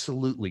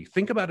 Absolutely.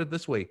 Think about it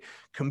this way.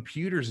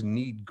 Computers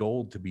need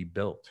gold to be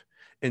built.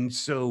 And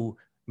so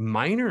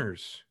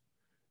miners,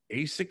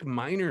 ASIC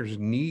miners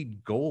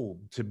need gold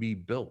to be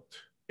built.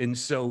 And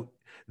so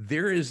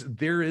there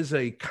is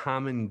a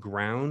common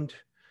ground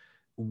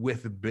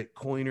with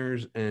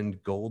Bitcoiners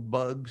and gold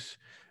bugs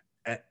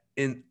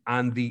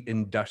on the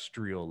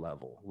industrial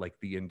level. Like,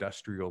 the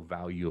industrial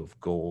value of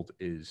gold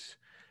is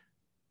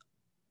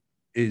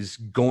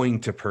going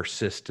to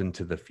persist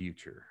into the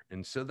future.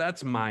 And so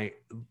that's my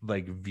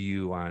like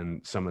view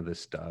on some of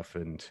this stuff.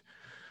 And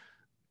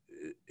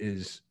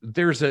is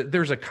there's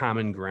a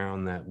common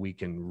ground that we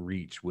can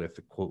reach with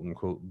quote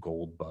unquote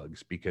gold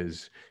bugs,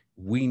 because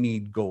we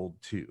need gold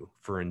too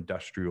for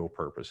industrial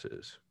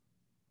purposes.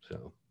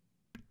 So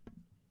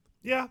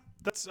yeah,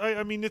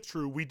 I mean, it's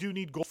true. We do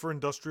need gold for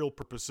industrial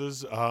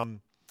purposes.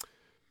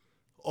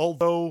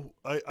 Although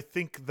I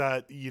think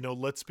that,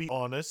 let's be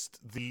honest,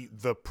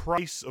 the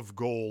price of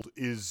gold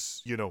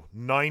is,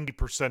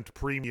 90%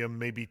 premium,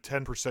 maybe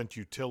 10%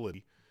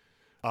 utility.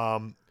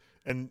 Um,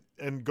 and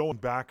going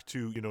back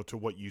to, to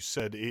what you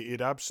said,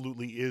 it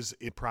absolutely is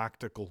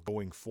impractical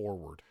going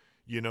forward.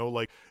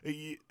 Like,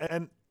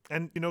 to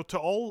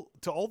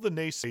all the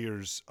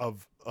naysayers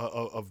of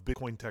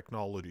Bitcoin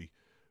technology,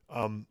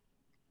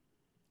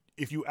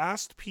 if you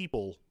asked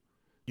people,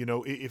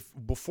 if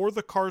before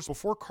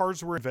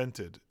cars were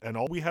invented and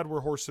all we had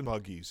were horse and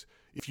buggies,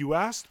 if you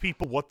asked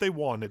people what they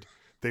wanted,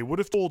 they would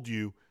have told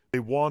you they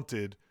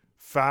wanted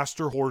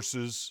faster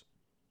horses.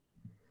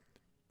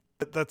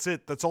 That's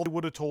it. That's all they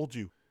would have told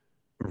you.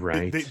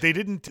 Right.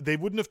 They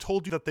wouldn't have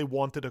told you that they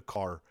wanted a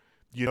car,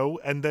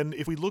 and then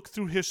if we look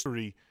through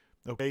history,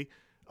 okay,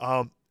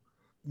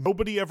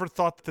 nobody ever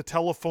thought that the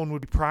telephone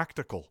would be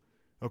practical.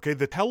 Okay,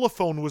 the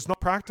telephone was not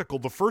practical.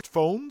 The first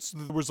phones,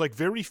 there was like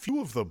very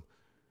few of them.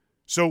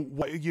 So,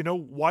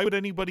 why would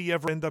anybody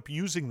ever end up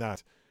using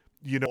that,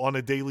 on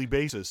a daily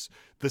basis?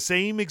 The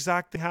same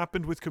exact thing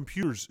happened with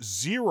computers.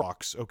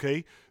 Xerox,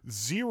 okay?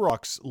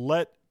 Xerox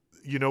let,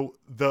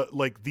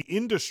 the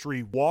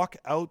industry walk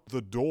out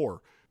the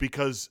door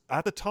because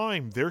at the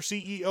time, their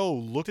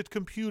CEO looked at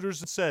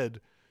computers and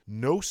said,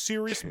 no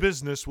serious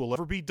business will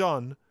ever be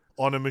done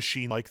on a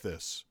machine like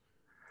this.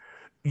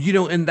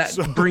 And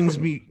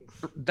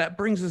that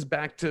brings us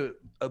back to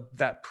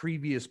that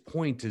previous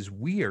point is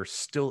we are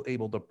still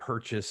able to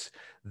purchase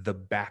the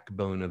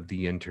backbone of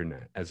the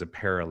internet as a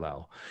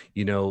parallel.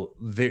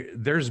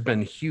 There's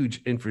been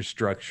huge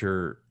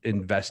infrastructure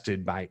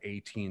invested by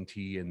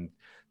AT&T, and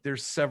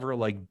there's several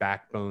like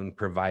backbone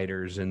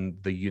providers in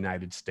the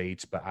United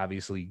States, but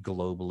obviously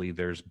globally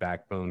there's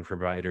backbone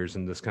providers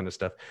and this kind of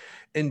stuff.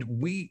 And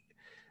we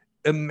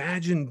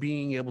imagine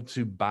being able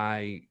to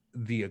buy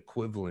the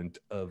equivalent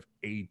of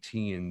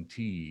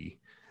AT&T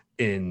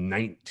in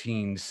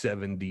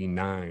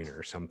 1979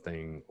 or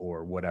something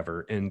or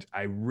whatever. And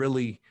I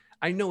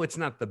know it's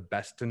not the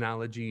best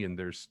analogy, and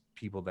there's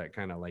people that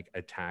kind of like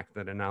attack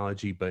that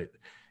analogy, but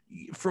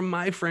from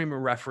my frame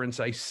of reference,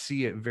 I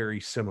see it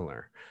very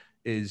similar.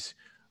 Is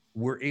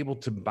we're able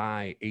to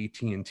buy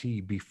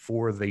AT&T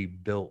before they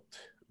built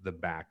the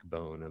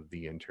backbone of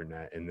the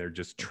internet, and they're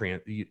just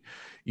I'm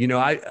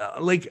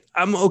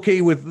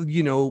okay with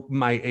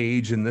my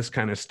age and this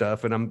kind of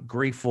stuff, and I'm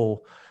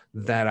grateful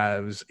that I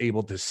was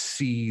able to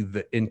see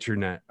the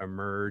internet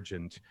emerge.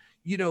 And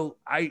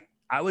I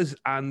was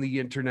on the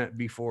internet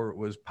before it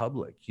was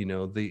public.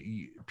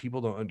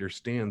 People don't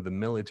understand the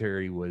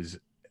military was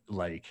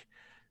like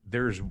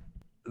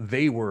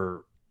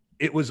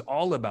it was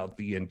all about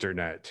the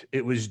internet.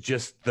 It was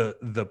just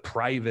the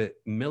private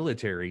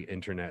military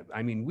internet.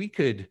 I mean, we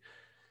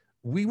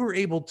were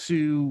able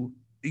to,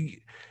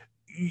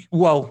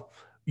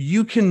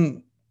 you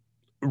can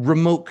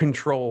remote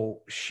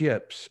control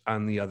ships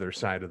on the other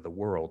side of the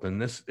world.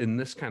 And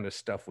this kind of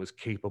stuff was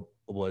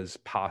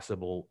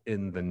possible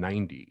in the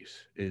 90s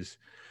is,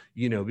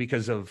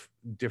 because of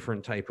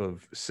different type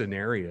of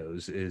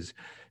scenarios is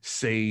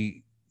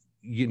say,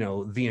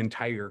 the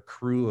entire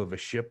crew of a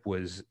ship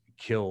was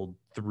killed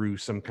through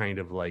some kind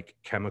of like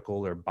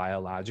chemical or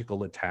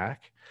biological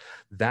attack.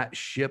 That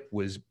ship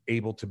was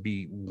able to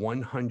be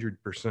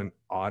 100%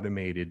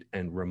 automated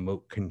and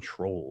remote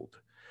controlled.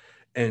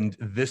 And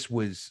this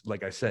was,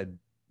 like I said,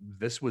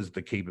 this was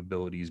the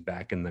capabilities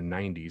back in the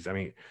 90s. I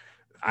mean,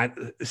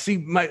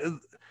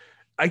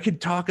 I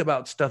could talk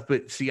about stuff,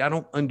 but see, I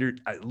don't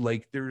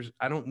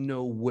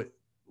know what,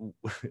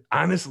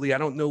 honestly, I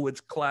don't know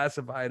what's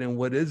classified and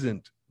what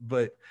isn't.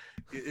 But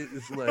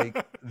it's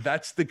like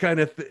that's the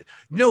kind of thing.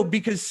 No,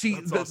 because see,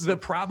 the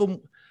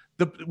problem,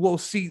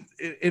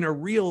 in a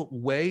real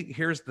way,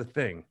 here's the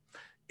thing,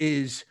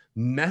 is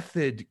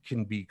method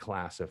can be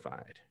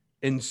classified.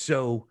 And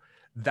so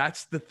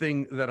that's the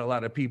thing that a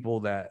lot of people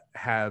that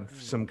have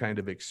some kind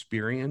of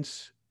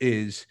experience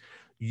is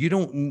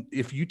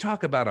if you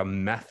talk about a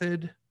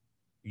method,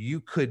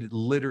 you could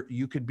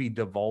be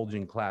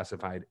divulging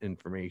classified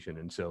information.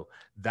 And so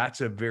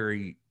that's a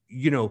very,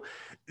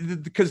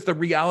 because the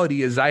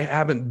reality is I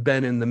haven't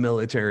been in the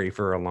military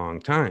for a long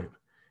time,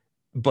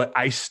 but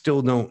I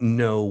still don't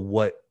know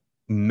what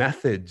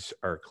methods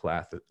are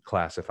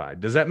classified.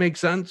 Does that make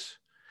sense?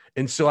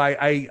 And so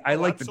I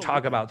like to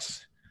talk about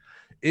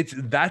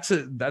that's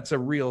a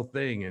real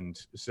thing. And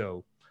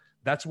so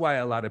that's why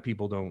a lot of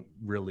people don't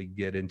really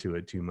get into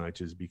it too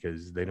much, is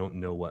because they don't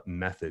know what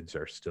methods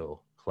are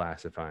still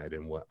classified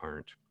and what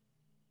aren't.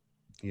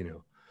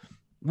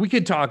 We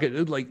could talk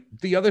it like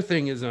the other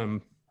thing is I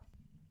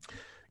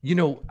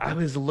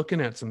was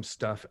looking at some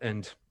stuff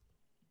and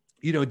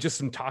just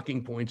some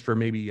talking points for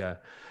maybe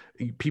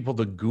people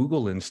to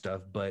Google and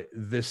stuff, but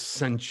this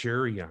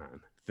Centurion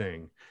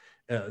thing,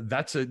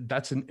 that's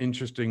an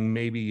interesting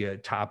maybe a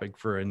topic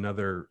for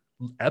another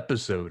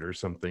episode or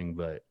something,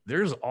 but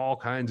there's all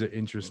kinds of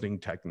interesting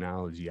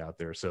technology out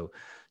there. So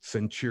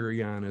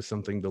Centurion is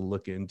something to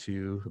look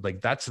into.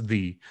 Like that's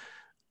the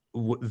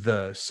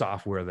the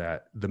software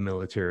that the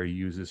military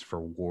uses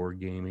for war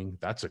gaming.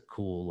 That's a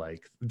cool,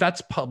 like,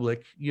 that's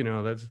public,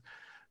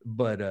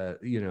 but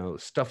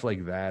stuff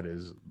like that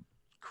is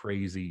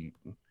crazy.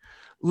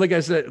 Like I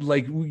said,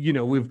 like,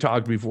 we've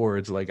talked before,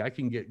 it's like I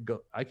can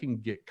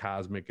get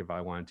cosmic if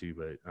I want to,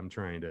 but I'm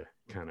trying to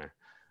kind of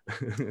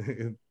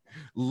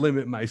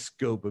limit my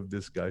scope of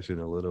discussion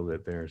a little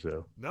bit there.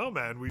 So no,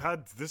 man,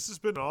 this has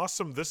been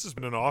awesome. This has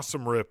been an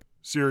awesome rip.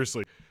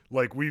 Seriously.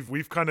 Like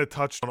we've kind of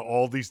touched on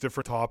all these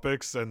different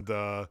topics, and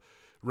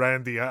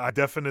Randy, I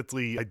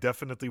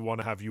definitely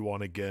want to have you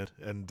on again,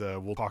 and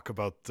we'll talk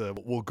about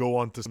we'll go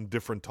on to some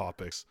different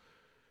topics,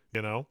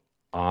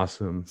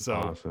 Awesome.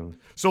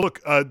 So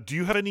look, do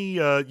you have any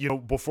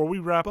before we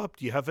wrap up,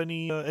 do you have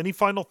any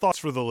final thoughts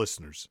for the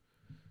listeners?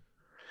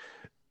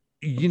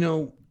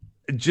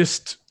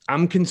 Just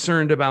I'm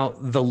concerned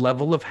about the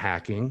level of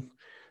hacking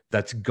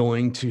that's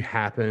going to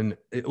happen.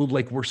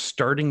 Like, we're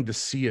starting to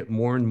see it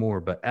more and more,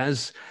 but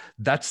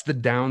that's the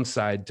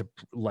downside to,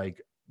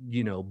 like,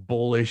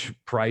 bullish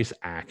price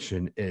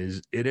action,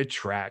 is it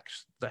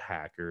attracts the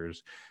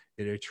hackers,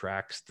 it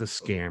attracts the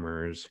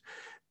scammers.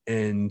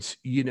 And,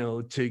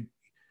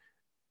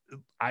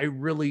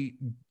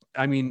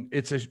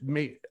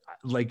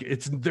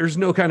 there's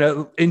no kind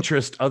of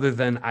interest other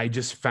than I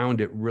just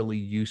found it really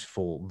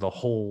useful. The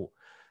whole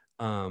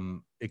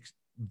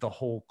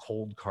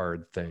cold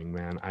card thing,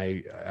 man.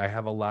 I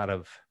have a lot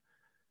of,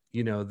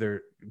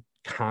 their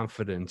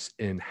confidence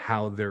in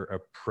how they're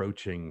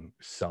approaching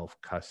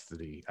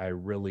self-custody.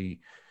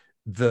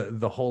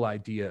 The whole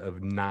idea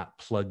of not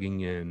plugging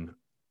in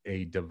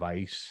a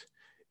device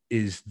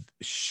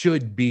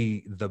should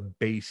be the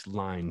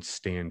baseline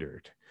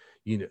standard.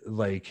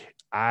 Like,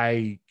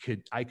 I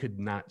could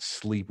not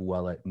sleep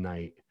well at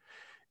night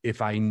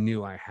if I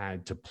knew I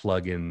had to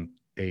plug in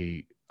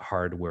a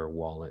hardware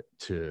wallet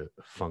to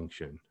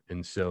function.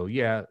 And so,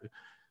 yeah,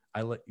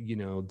 I let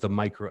the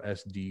micro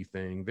SD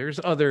thing. There's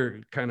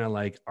other kind of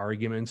like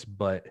arguments,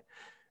 but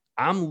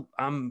I'm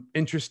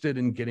interested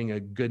in getting a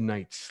good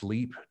night's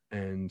sleep,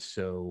 and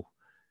so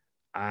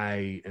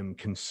I am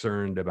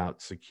concerned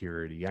about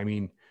security. I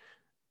mean,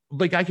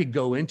 like, I could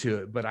go into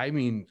it, but I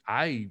mean,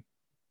 I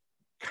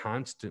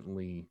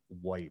constantly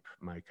wipe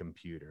my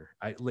computer.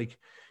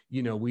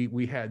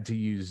 We had to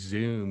use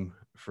Zoom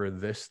for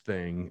this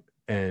thing,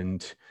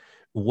 and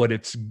what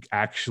it's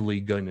actually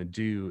going to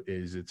do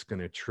is it's going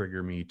to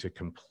trigger me to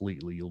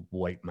completely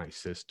wipe my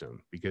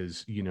system,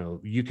 because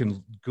you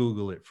can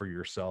Google it for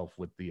yourself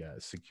with the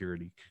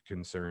security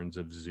concerns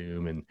of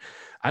Zoom. And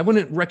I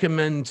wouldn't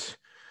recommend,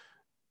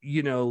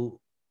 we've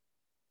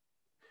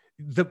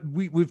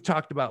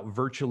talked about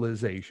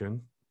virtualization,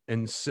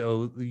 and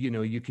so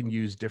you can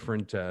use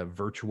different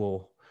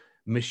virtual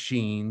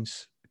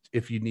machines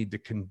if you need to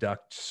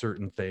conduct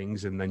certain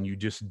things, and then you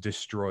just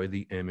destroy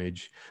the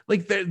image.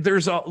 Like,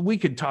 we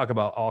could talk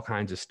about all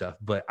kinds of stuff,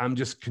 but I'm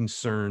just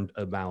concerned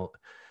about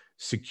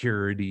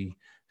security,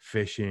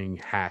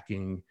 phishing,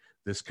 hacking.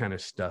 This kind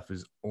of stuff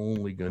is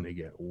only going to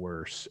get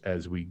worse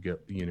as we go,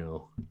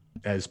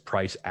 as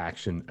price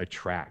action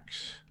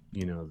attracts,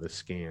 the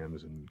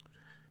scams and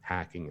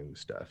hacking and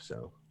stuff.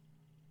 So.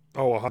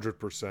 Oh,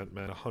 100%,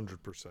 man.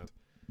 100%.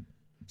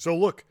 So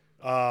look,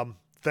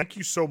 thank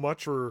you so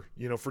much for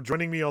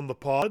joining me on the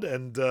pod,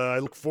 and I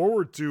look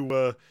forward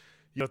to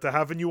to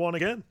having you on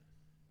again.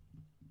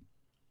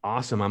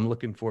 Awesome. I'm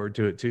looking forward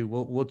to it too.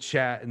 We'll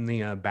chat in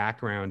the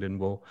background, and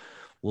we'll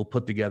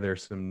put together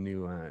some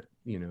new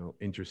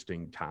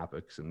interesting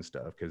topics and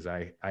stuff, because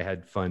I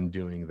had fun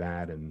doing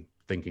that and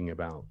thinking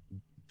about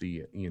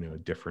the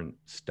different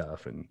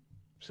stuff. And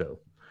so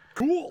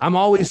cool.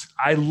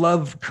 I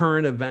love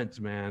current events,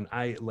 man.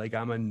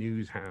 I'm a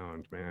news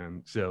hound,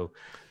 man. So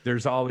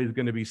there's always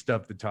going to be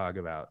stuff to talk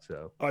about.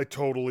 So I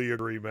totally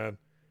agree, man.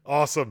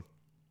 Awesome.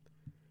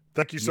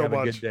 Thank you so much.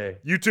 Have a good day.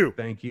 You too.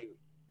 Thank you.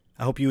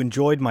 I hope you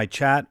enjoyed my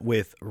chat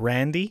with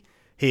Randy.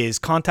 His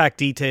contact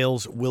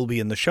details will be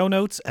in the show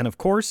notes. And of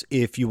course,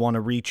 if you want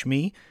to reach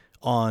me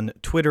on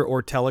Twitter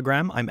or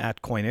Telegram, I'm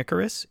at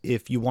CoinIcarus.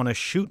 If you want to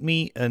shoot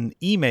me an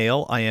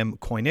email, I am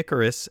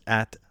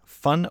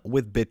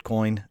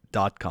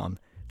coinicarus@funwithbitcoin.com.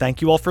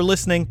 Thank you all for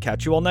listening.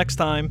 Catch you all next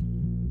time.